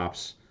levee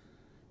tops,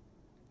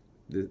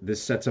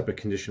 this sets up a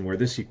condition where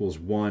this equals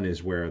 1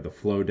 is where the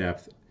flow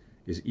depth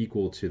is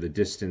equal to the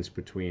distance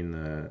between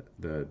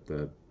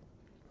the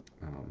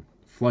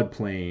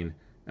floodplain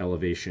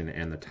elevation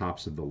and the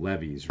tops of the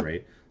levees,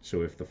 right?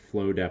 So if the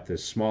flow depth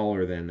is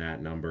smaller than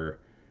that number,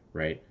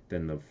 right,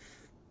 then the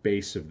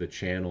base of the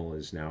channel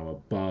is now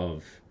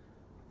above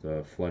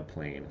the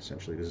floodplain.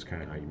 Essentially, this is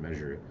kind of how you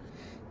measure it.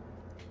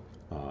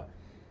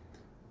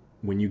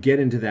 When you get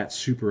into that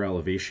super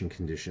elevation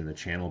condition, the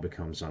channel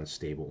becomes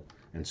unstable.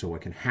 And so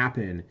what can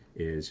happen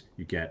is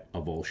you get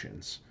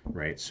avulsions,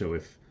 right? So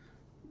if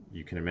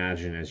you can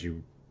imagine, as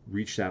you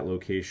reach that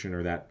location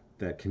or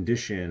that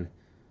condition,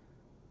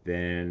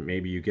 then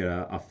maybe you get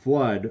a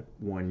flood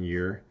one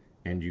year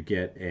and you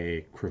get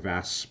a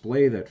crevasse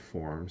splay that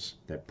forms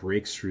that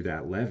breaks through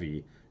that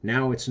levee.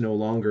 Now it's no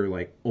longer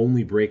like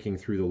only breaking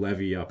through the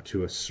levee up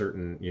to a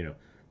certain,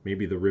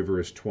 maybe the river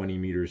is 20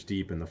 meters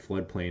deep and the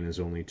floodplain is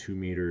only 2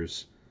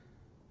 meters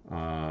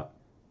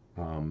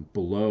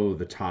below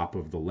the top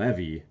of the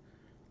levee.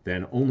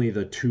 Then only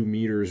the 2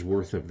 meters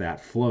worth of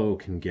that flow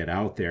can get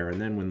out there.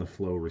 And then when the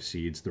flow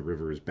recedes, the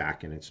river is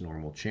back in its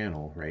normal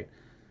channel, right?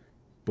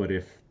 But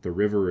if the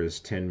river is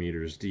 10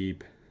 meters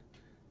deep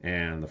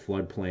and the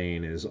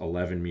floodplain is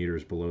 11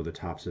 meters below the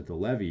tops of the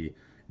levee,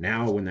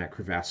 now when that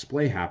crevasse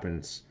splay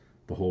happens,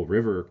 the whole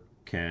river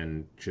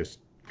can just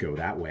go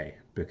that way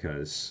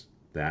because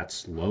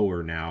that's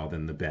lower now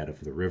than the bed of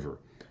the river.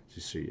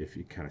 just so if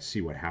you kind of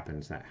see what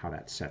happens, how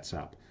that sets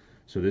up.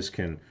 So this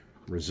can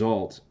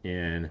result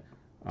in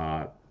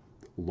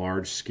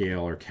large-scale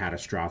or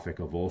catastrophic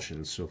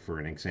avulsions. So for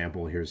an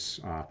example, here's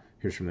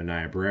from the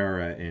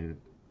Niobrara in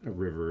a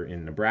river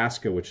in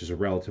Nebraska, which is a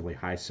relatively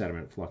high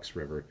sediment flux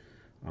river.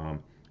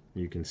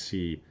 You can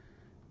see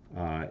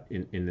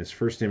in this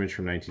first image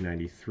from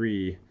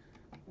 1993,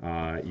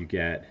 you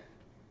get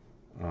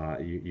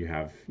you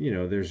have,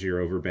 there's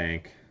your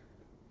overbank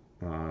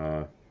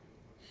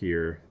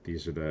here.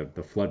 These are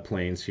the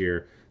floodplains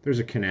here. There's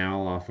a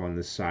canal off on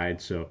this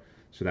side, so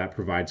that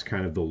provides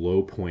kind of the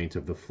low point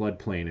of the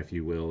floodplain, if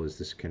you will, is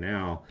this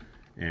canal.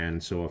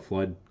 And so a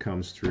flood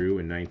comes through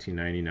in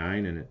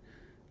 1999,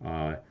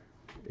 and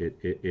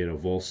it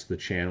avulsed the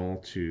channel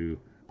to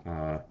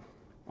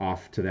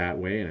off to that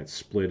way, and it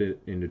split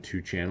it into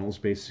two channels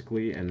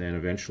basically. And then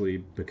eventually,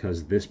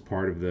 because this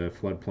part of the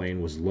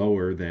floodplain was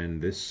lower than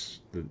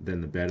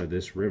the bed of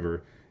this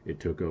river, it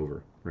took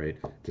over, right?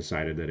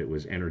 Decided that it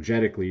was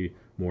energetically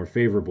more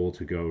favorable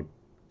to go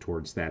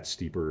towards that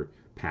steeper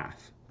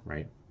path,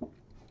 right?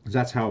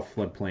 That's how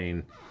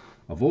floodplain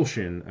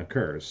avulsion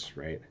occurs,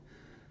 right?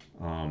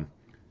 I'm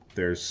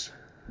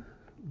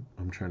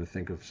trying to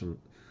think of some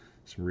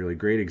really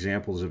great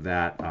examples of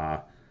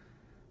that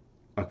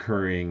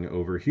occurring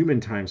over human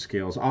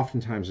timescales.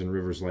 Oftentimes in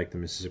rivers like the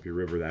Mississippi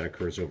River, that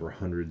occurs over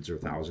hundreds or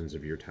thousands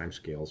of year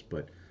timescales,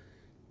 but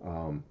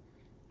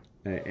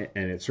and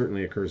it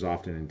certainly occurs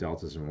often in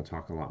deltas, and we'll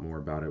talk a lot more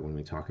about it when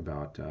we talk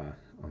about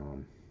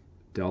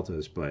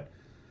deltas. But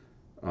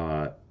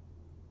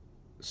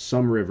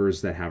some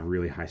rivers that have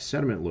really high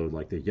sediment load,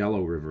 like the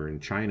Yellow River in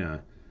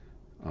China,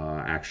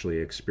 actually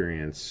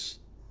experience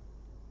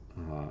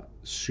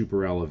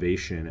super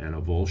elevation and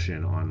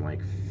avulsion on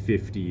like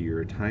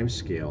 50-year time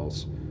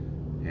scales.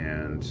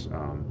 And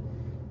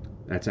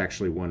that's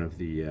actually one of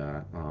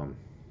the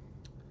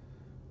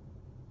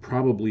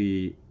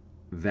probably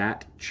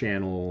that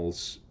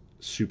channel's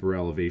super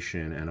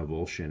elevation and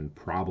avulsion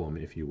problem,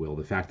 if you will.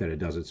 The fact that it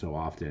does it so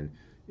often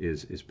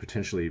is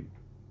potentially,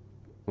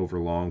 over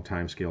long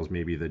time scales,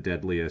 maybe the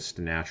deadliest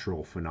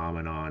natural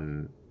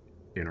phenomenon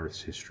in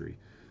Earth's history.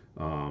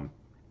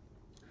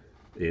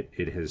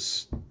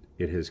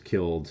 It has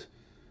killed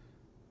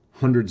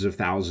hundreds of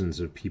thousands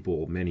of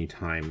people many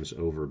times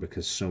over,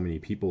 because so many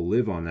people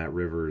live on that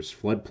river's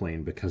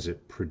floodplain, because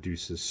it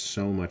produces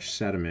so much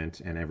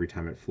sediment, and every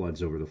time it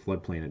floods over the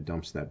floodplain, it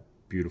dumps that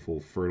beautiful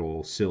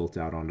fertile silt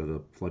out onto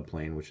the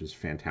floodplain, which is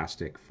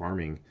fantastic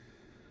farming.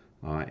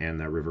 And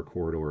that river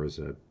corridor is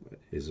a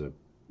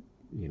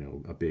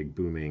big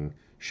booming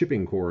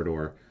shipping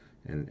corridor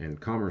and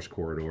commerce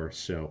corridor.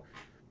 So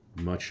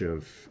much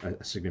of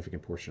a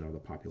significant portion of the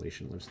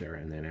population lives there,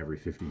 and then every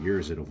 50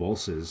 years it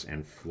avulses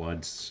and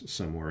floods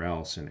somewhere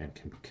else, and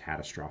can be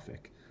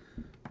catastrophic.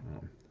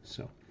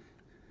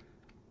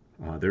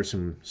 There's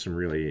some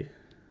really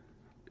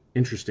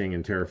interesting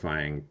and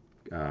terrifying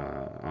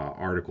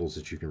articles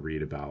that you can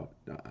read about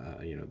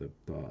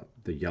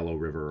the Yellow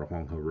River or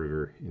Huanghe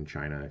River in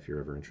China, if you're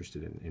ever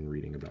interested in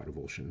reading about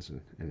avulsions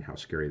and how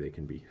scary they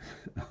can be.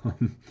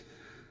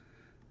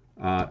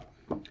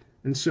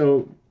 And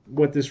so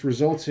what this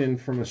results in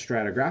from a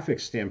stratigraphic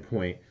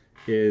standpoint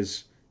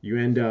is you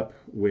end up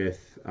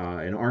with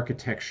an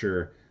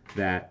architecture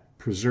that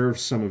preserves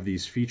some of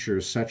these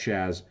features, such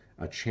as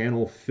a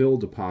channel fill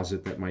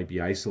deposit that might be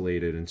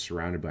isolated and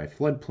surrounded by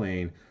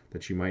floodplain,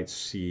 that you might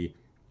see,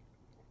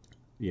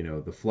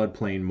 the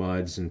floodplain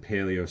muds and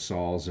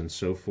paleosols and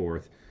so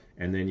forth.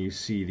 And then you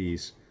see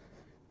these,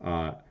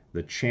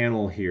 the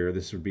channel here,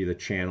 this would be the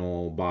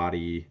channel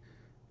body,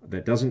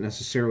 that doesn't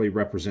necessarily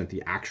represent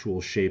the actual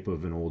shape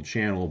of an old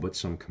channel, but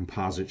some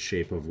composite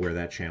shape of where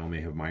that channel may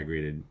have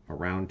migrated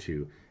around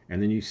to.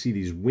 And then you see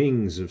these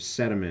wings of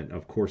sediment,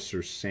 of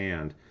coarser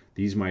sand.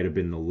 These might have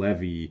been the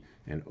levee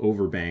and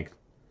overbank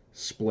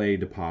splay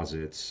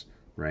deposits,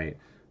 right,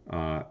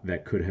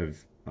 that could have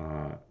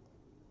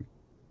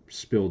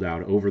spilled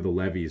out over the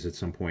levees at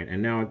some point.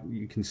 And now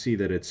you can see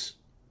that it's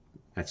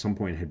at some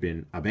point had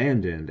been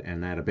abandoned,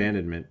 and that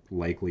abandonment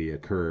likely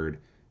occurred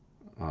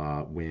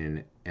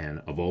when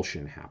an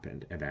avulsion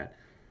happened, and that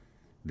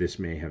this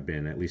may have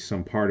been, at least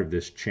some part of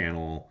this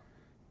channel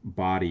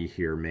body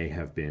here may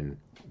have been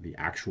the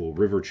actual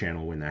river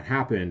channel when that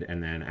happened,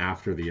 and then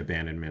after the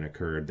abandonment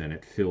occurred, then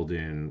it filled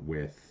in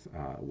with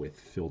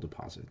fill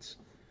deposits.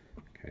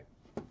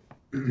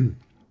 Okay.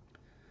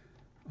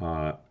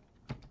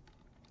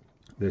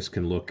 This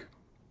can look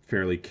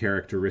fairly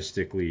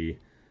characteristically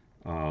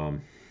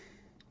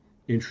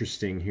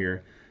interesting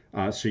here.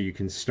 So you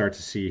can start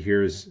to see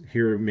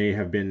here may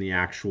have been the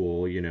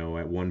actual,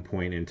 at one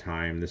point in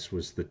time, this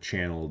was the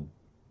channel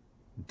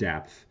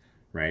depth,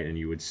 right? And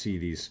you would see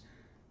these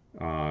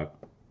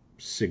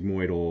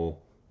sigmoidal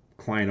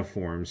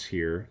cliniforms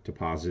here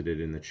deposited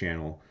in the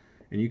channel.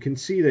 And you can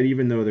see that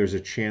even though there's a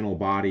channel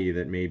body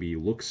that maybe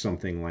looks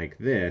something like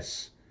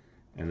this,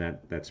 and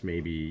that's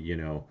maybe,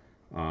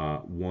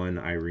 one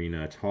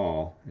Irina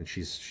tall, and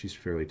she's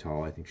fairly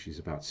tall. I think she's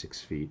about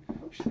 6 feet.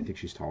 I think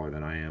she's taller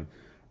than I am.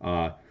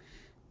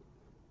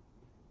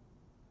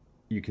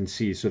 you can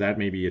see, so that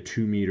may be a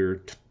 2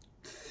 meter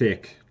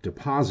thick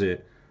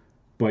deposit,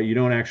 but you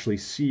don't actually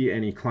see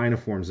any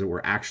cliniforms that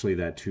were actually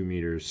that 2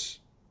 meters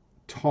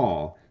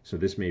tall. So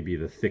this may be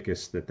the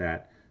thickest that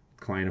that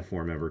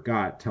cliniform ever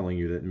got, telling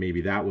you that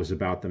maybe that was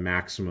about the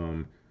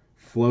maximum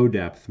flow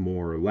depth,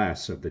 more or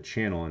less, of the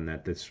channel, and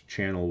that this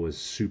channel was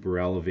super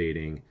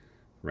elevating,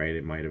 right?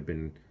 It might have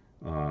been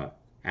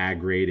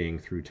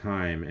aggrading through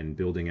time and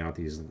building out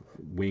these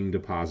wing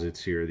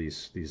deposits here,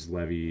 these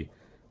levee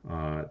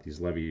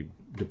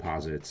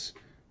deposits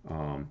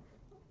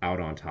out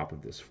on top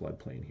of this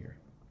floodplain here.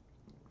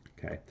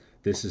 Okay,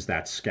 this is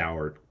that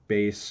scoured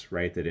base,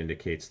 right? That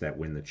indicates that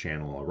when the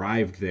channel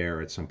arrived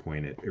there, at some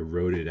point it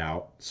eroded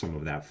out some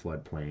of that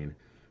floodplain,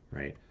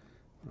 right?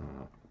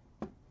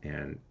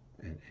 And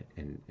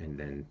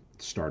then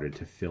started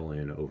to fill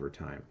in over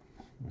time.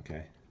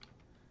 Okay.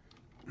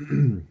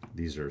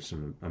 These are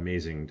some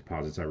amazing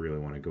deposits. I really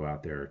want to go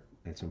out there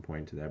at some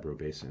point to the Ebro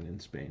Basin in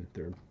Spain.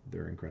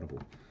 They're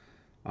incredible.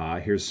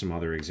 Here's some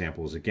other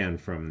examples, again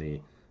from the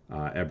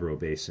Ebro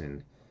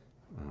Basin,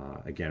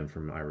 again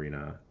from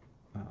Irina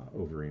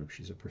Overeem.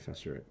 She's a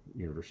professor at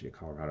University of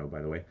Colorado,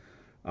 by the way.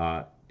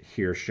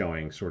 Here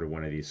showing sort of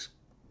one of these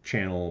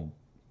channel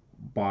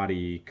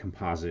body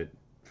composite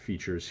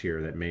features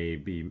here that may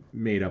be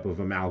made up of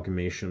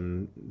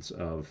amalgamations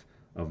of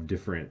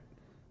different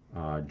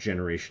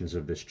generations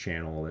of this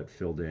channel that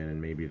filled in, and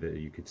maybe that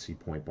you could see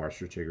point bar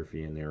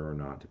stratigraphy in there or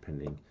not,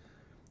 depending.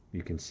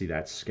 You can see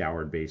that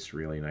scoured base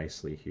really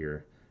nicely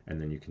here,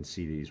 and then you can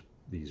see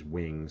these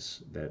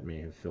wings that may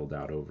have filled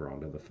out over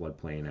onto the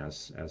floodplain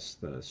as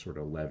the sort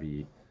of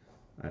levee,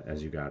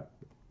 as you got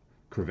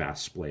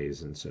crevasse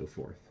splays and so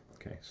forth.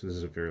 Okay, so this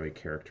is a fairly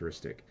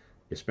characteristic,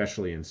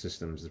 especially in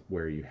systems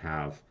where you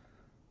have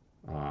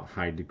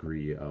high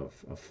degree of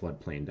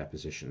floodplain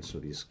deposition. So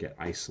these get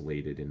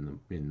isolated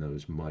in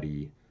those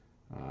muddy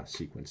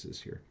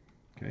sequences here.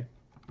 Okay,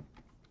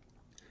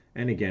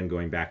 and again,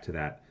 going back to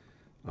that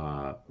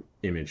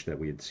image that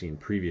we had seen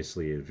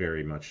previously,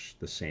 very much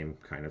the same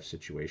kind of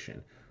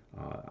situation.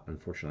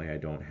 Unfortunately, I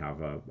don't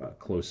have a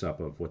close-up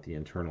of what the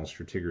internal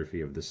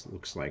stratigraphy of this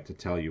looks like to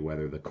tell you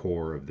whether the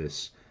core of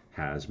this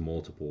has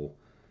multiple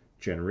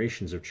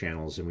generations of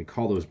channels, and we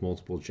call those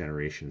multiple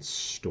generations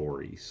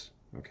stories.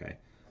 Okay,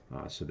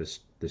 so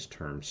this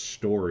term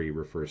story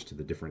refers to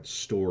the different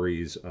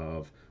stories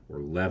of, or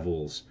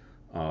levels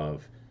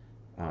of,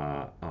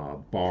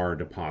 bar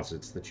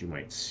deposits that you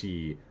might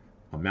see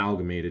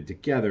amalgamated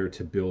together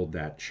to build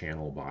that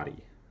channel body.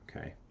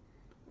 Okay,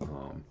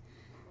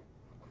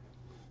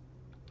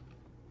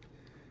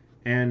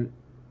 and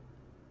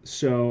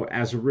so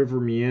as a river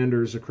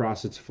meanders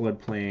across its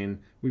floodplain,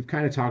 we've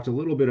kind of talked a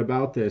little bit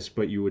about this,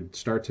 but you would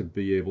start to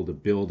be able to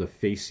build a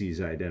facies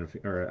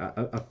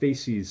a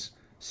facies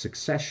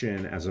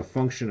succession as a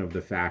function of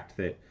the fact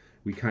that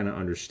we kind of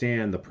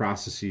understand the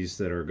processes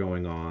that are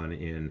going on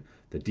in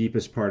the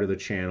deepest part of the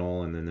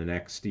channel, and then the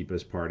next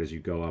deepest part, as you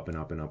go up and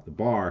up and up the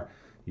bar,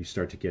 you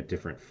start to get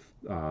different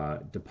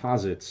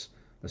deposits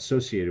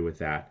associated with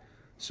that.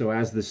 So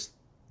as this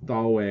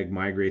thalweg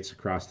migrates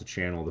across the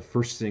channel, the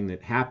first thing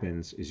that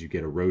happens is you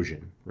get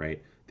erosion,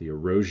 right? The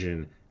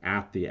erosion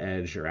at the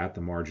edge or at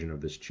the margin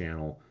of this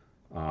channel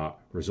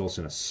results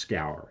in a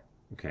scour.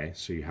 Okay,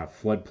 so you have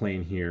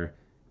floodplain here,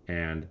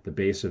 and the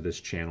base of this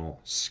channel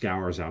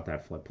scours out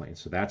that floodplain.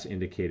 So that's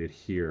indicated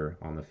here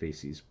on the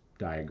facies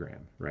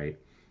diagram, right?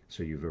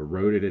 So you've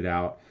eroded it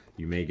out.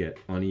 You may get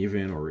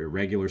uneven or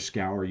irregular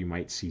scour. You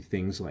might see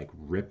things like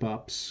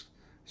rip-ups,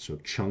 so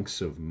chunks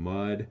of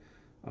mud.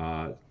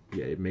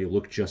 It may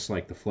look just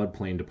like the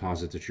floodplain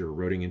deposits that you're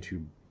eroding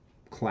into,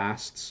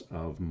 clasts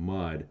of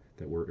mud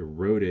that were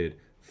eroded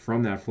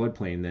from that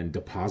floodplain, then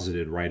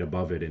deposited right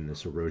above it in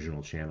this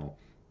erosional channel.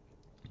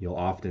 You'll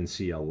often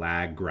see a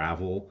lag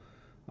gravel.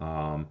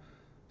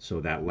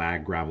 So that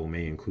lag gravel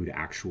may include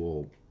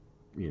actual,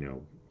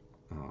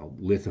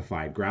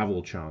 lithified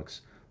gravel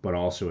chunks, but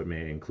also it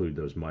may include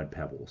those mud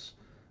pebbles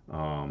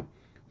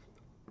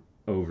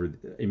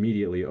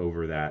immediately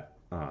over that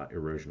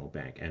erosional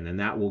bank. And then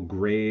that will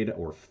grade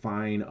or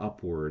fine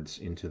upwards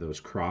into those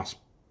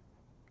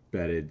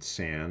cross-bedded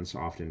sands,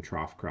 often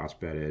trough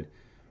cross-bedded,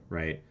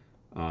 right?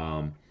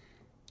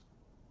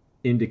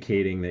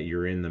 Indicating that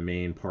you're in the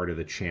main part of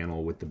the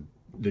channel with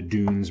the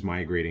dunes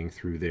migrating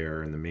through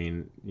there, and the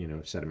main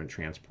sediment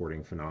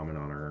transporting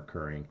phenomenon are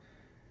occurring.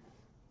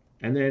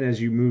 And then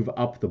as you move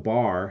up the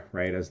bar,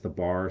 right, as the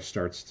bar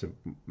starts to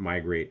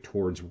migrate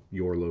towards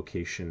your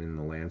location in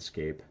the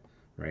landscape,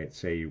 right,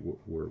 say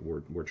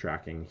we're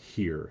tracking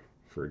here,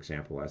 for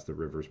example, as the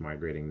river's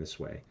migrating this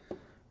way,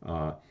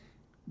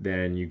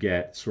 then you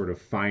get sort of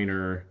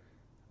finer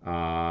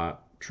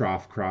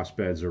trough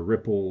crossbeds or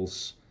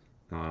ripples.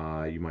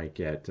 You might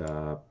get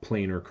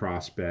planar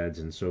crossbeds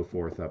and so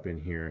forth up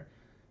in here,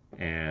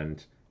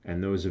 and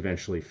those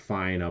eventually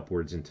fine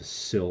upwards into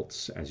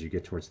silts as you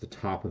get towards the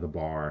top of the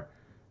bar,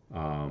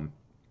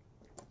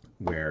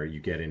 where you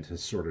get into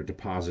sort of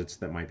deposits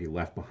that might be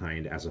left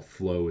behind as a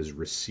flow is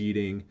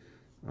receding.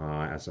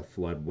 As a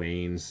flood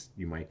wanes,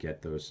 you might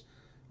get those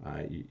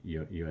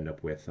You end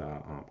up with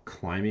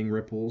climbing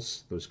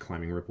ripples. Those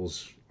climbing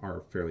ripples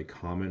are fairly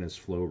common as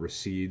flow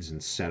recedes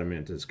and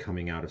sediment is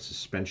coming out of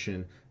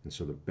suspension, and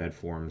so the bed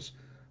forms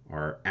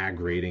are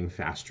aggrading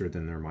faster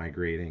than they're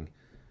migrating.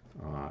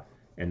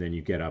 And then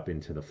you get up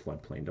into the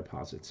floodplain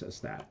deposits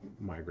as that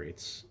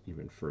migrates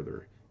even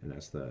further and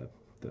as the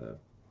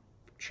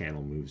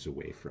channel moves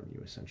away from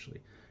you, essentially.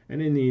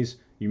 And in these,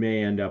 you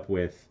may end up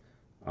with,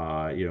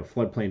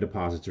 floodplain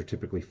deposits are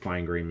typically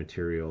fine-grained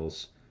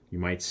materials. You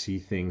might see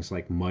things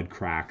like mud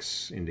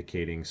cracks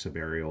indicating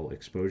subaerial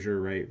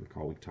exposure, right?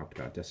 Recall we talked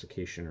about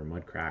desiccation or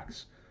mud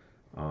cracks.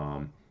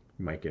 You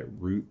might get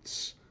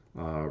roots,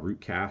 root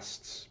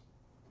casts.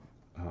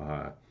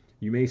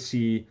 You may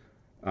see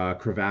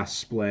crevasse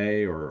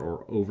splay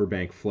or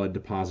overbank flood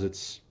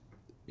deposits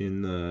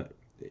in the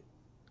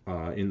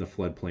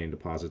floodplain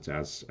deposits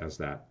as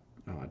that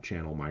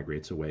channel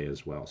migrates away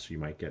as well. So you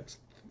might get,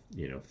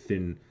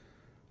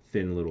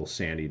 thin little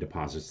sandy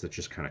deposits that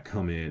just kind of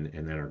come in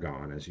and then are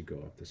gone as you go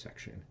up the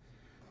section.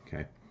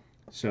 Okay,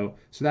 so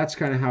that's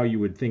kind of how you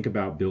would think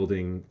about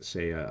building,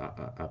 say,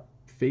 a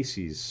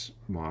facies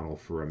model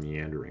for a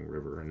meandering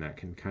river, and that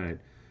can kind of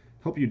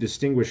help you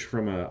distinguish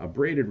from a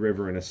braided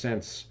river in a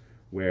sense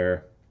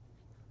where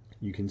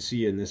you can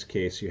see in this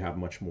case you have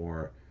much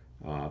more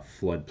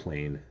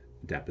floodplain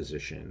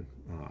deposition,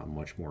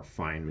 much more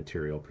fine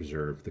material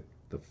preserved.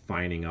 The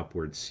fining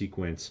upward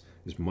sequence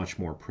is much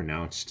more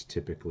pronounced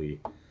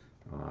typically,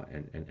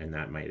 and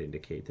that might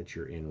indicate that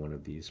you're in one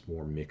of these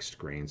more mixed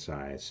grain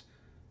size,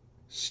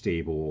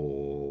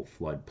 stable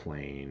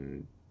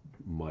floodplain,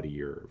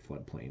 muddier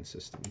floodplain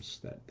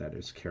systems that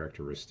is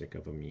characteristic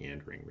of a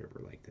meandering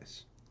river like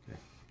this. Okay.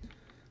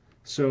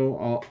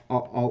 So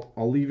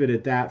I'll leave it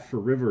at that for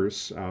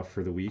rivers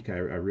for the week. I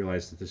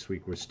realized that this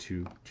week was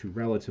two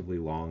relatively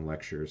long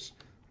lectures,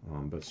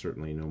 but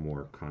certainly no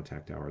more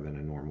contact hour than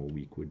a normal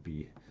week would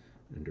be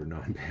under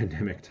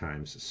non-pandemic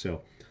times.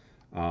 So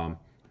I'll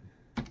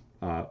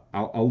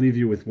leave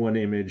you with one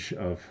image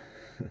of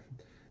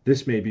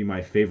this may be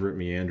my favorite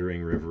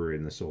meandering river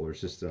in the solar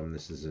system.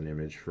 This is an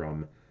image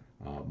from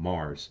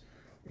Mars,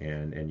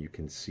 and you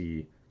can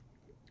see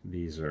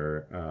these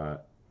are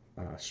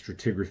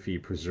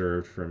stratigraphy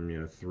preserved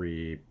from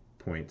 3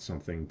 point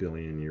something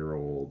billion year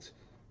old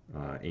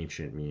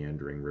ancient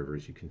meandering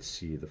rivers. You can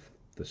see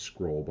the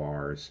scroll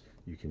bars.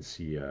 You can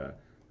see a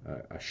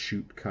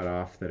chute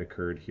cutoff that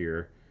occurred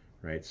here,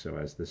 right? So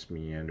as this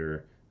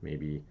meander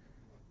maybe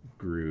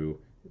grew,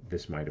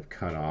 this might have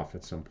cut off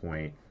at some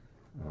point,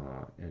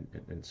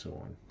 and so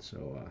on.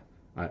 So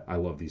I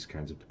love these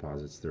kinds of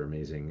deposits. They're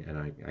amazing, and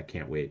I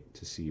can't wait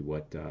to see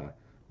what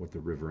the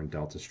river and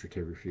delta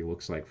stratigraphy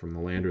looks like from the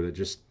lander that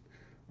just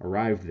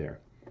arrived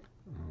there.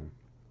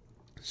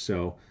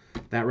 So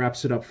that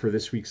wraps it up for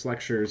this week's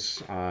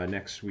lectures.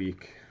 Next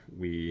week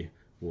we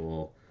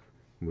will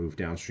move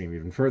downstream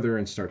even further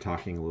and start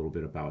talking a little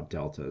bit about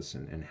deltas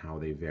and how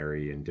they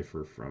vary and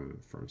differ from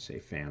say,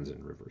 fans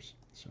and rivers.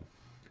 So,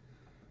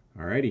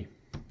 alrighty.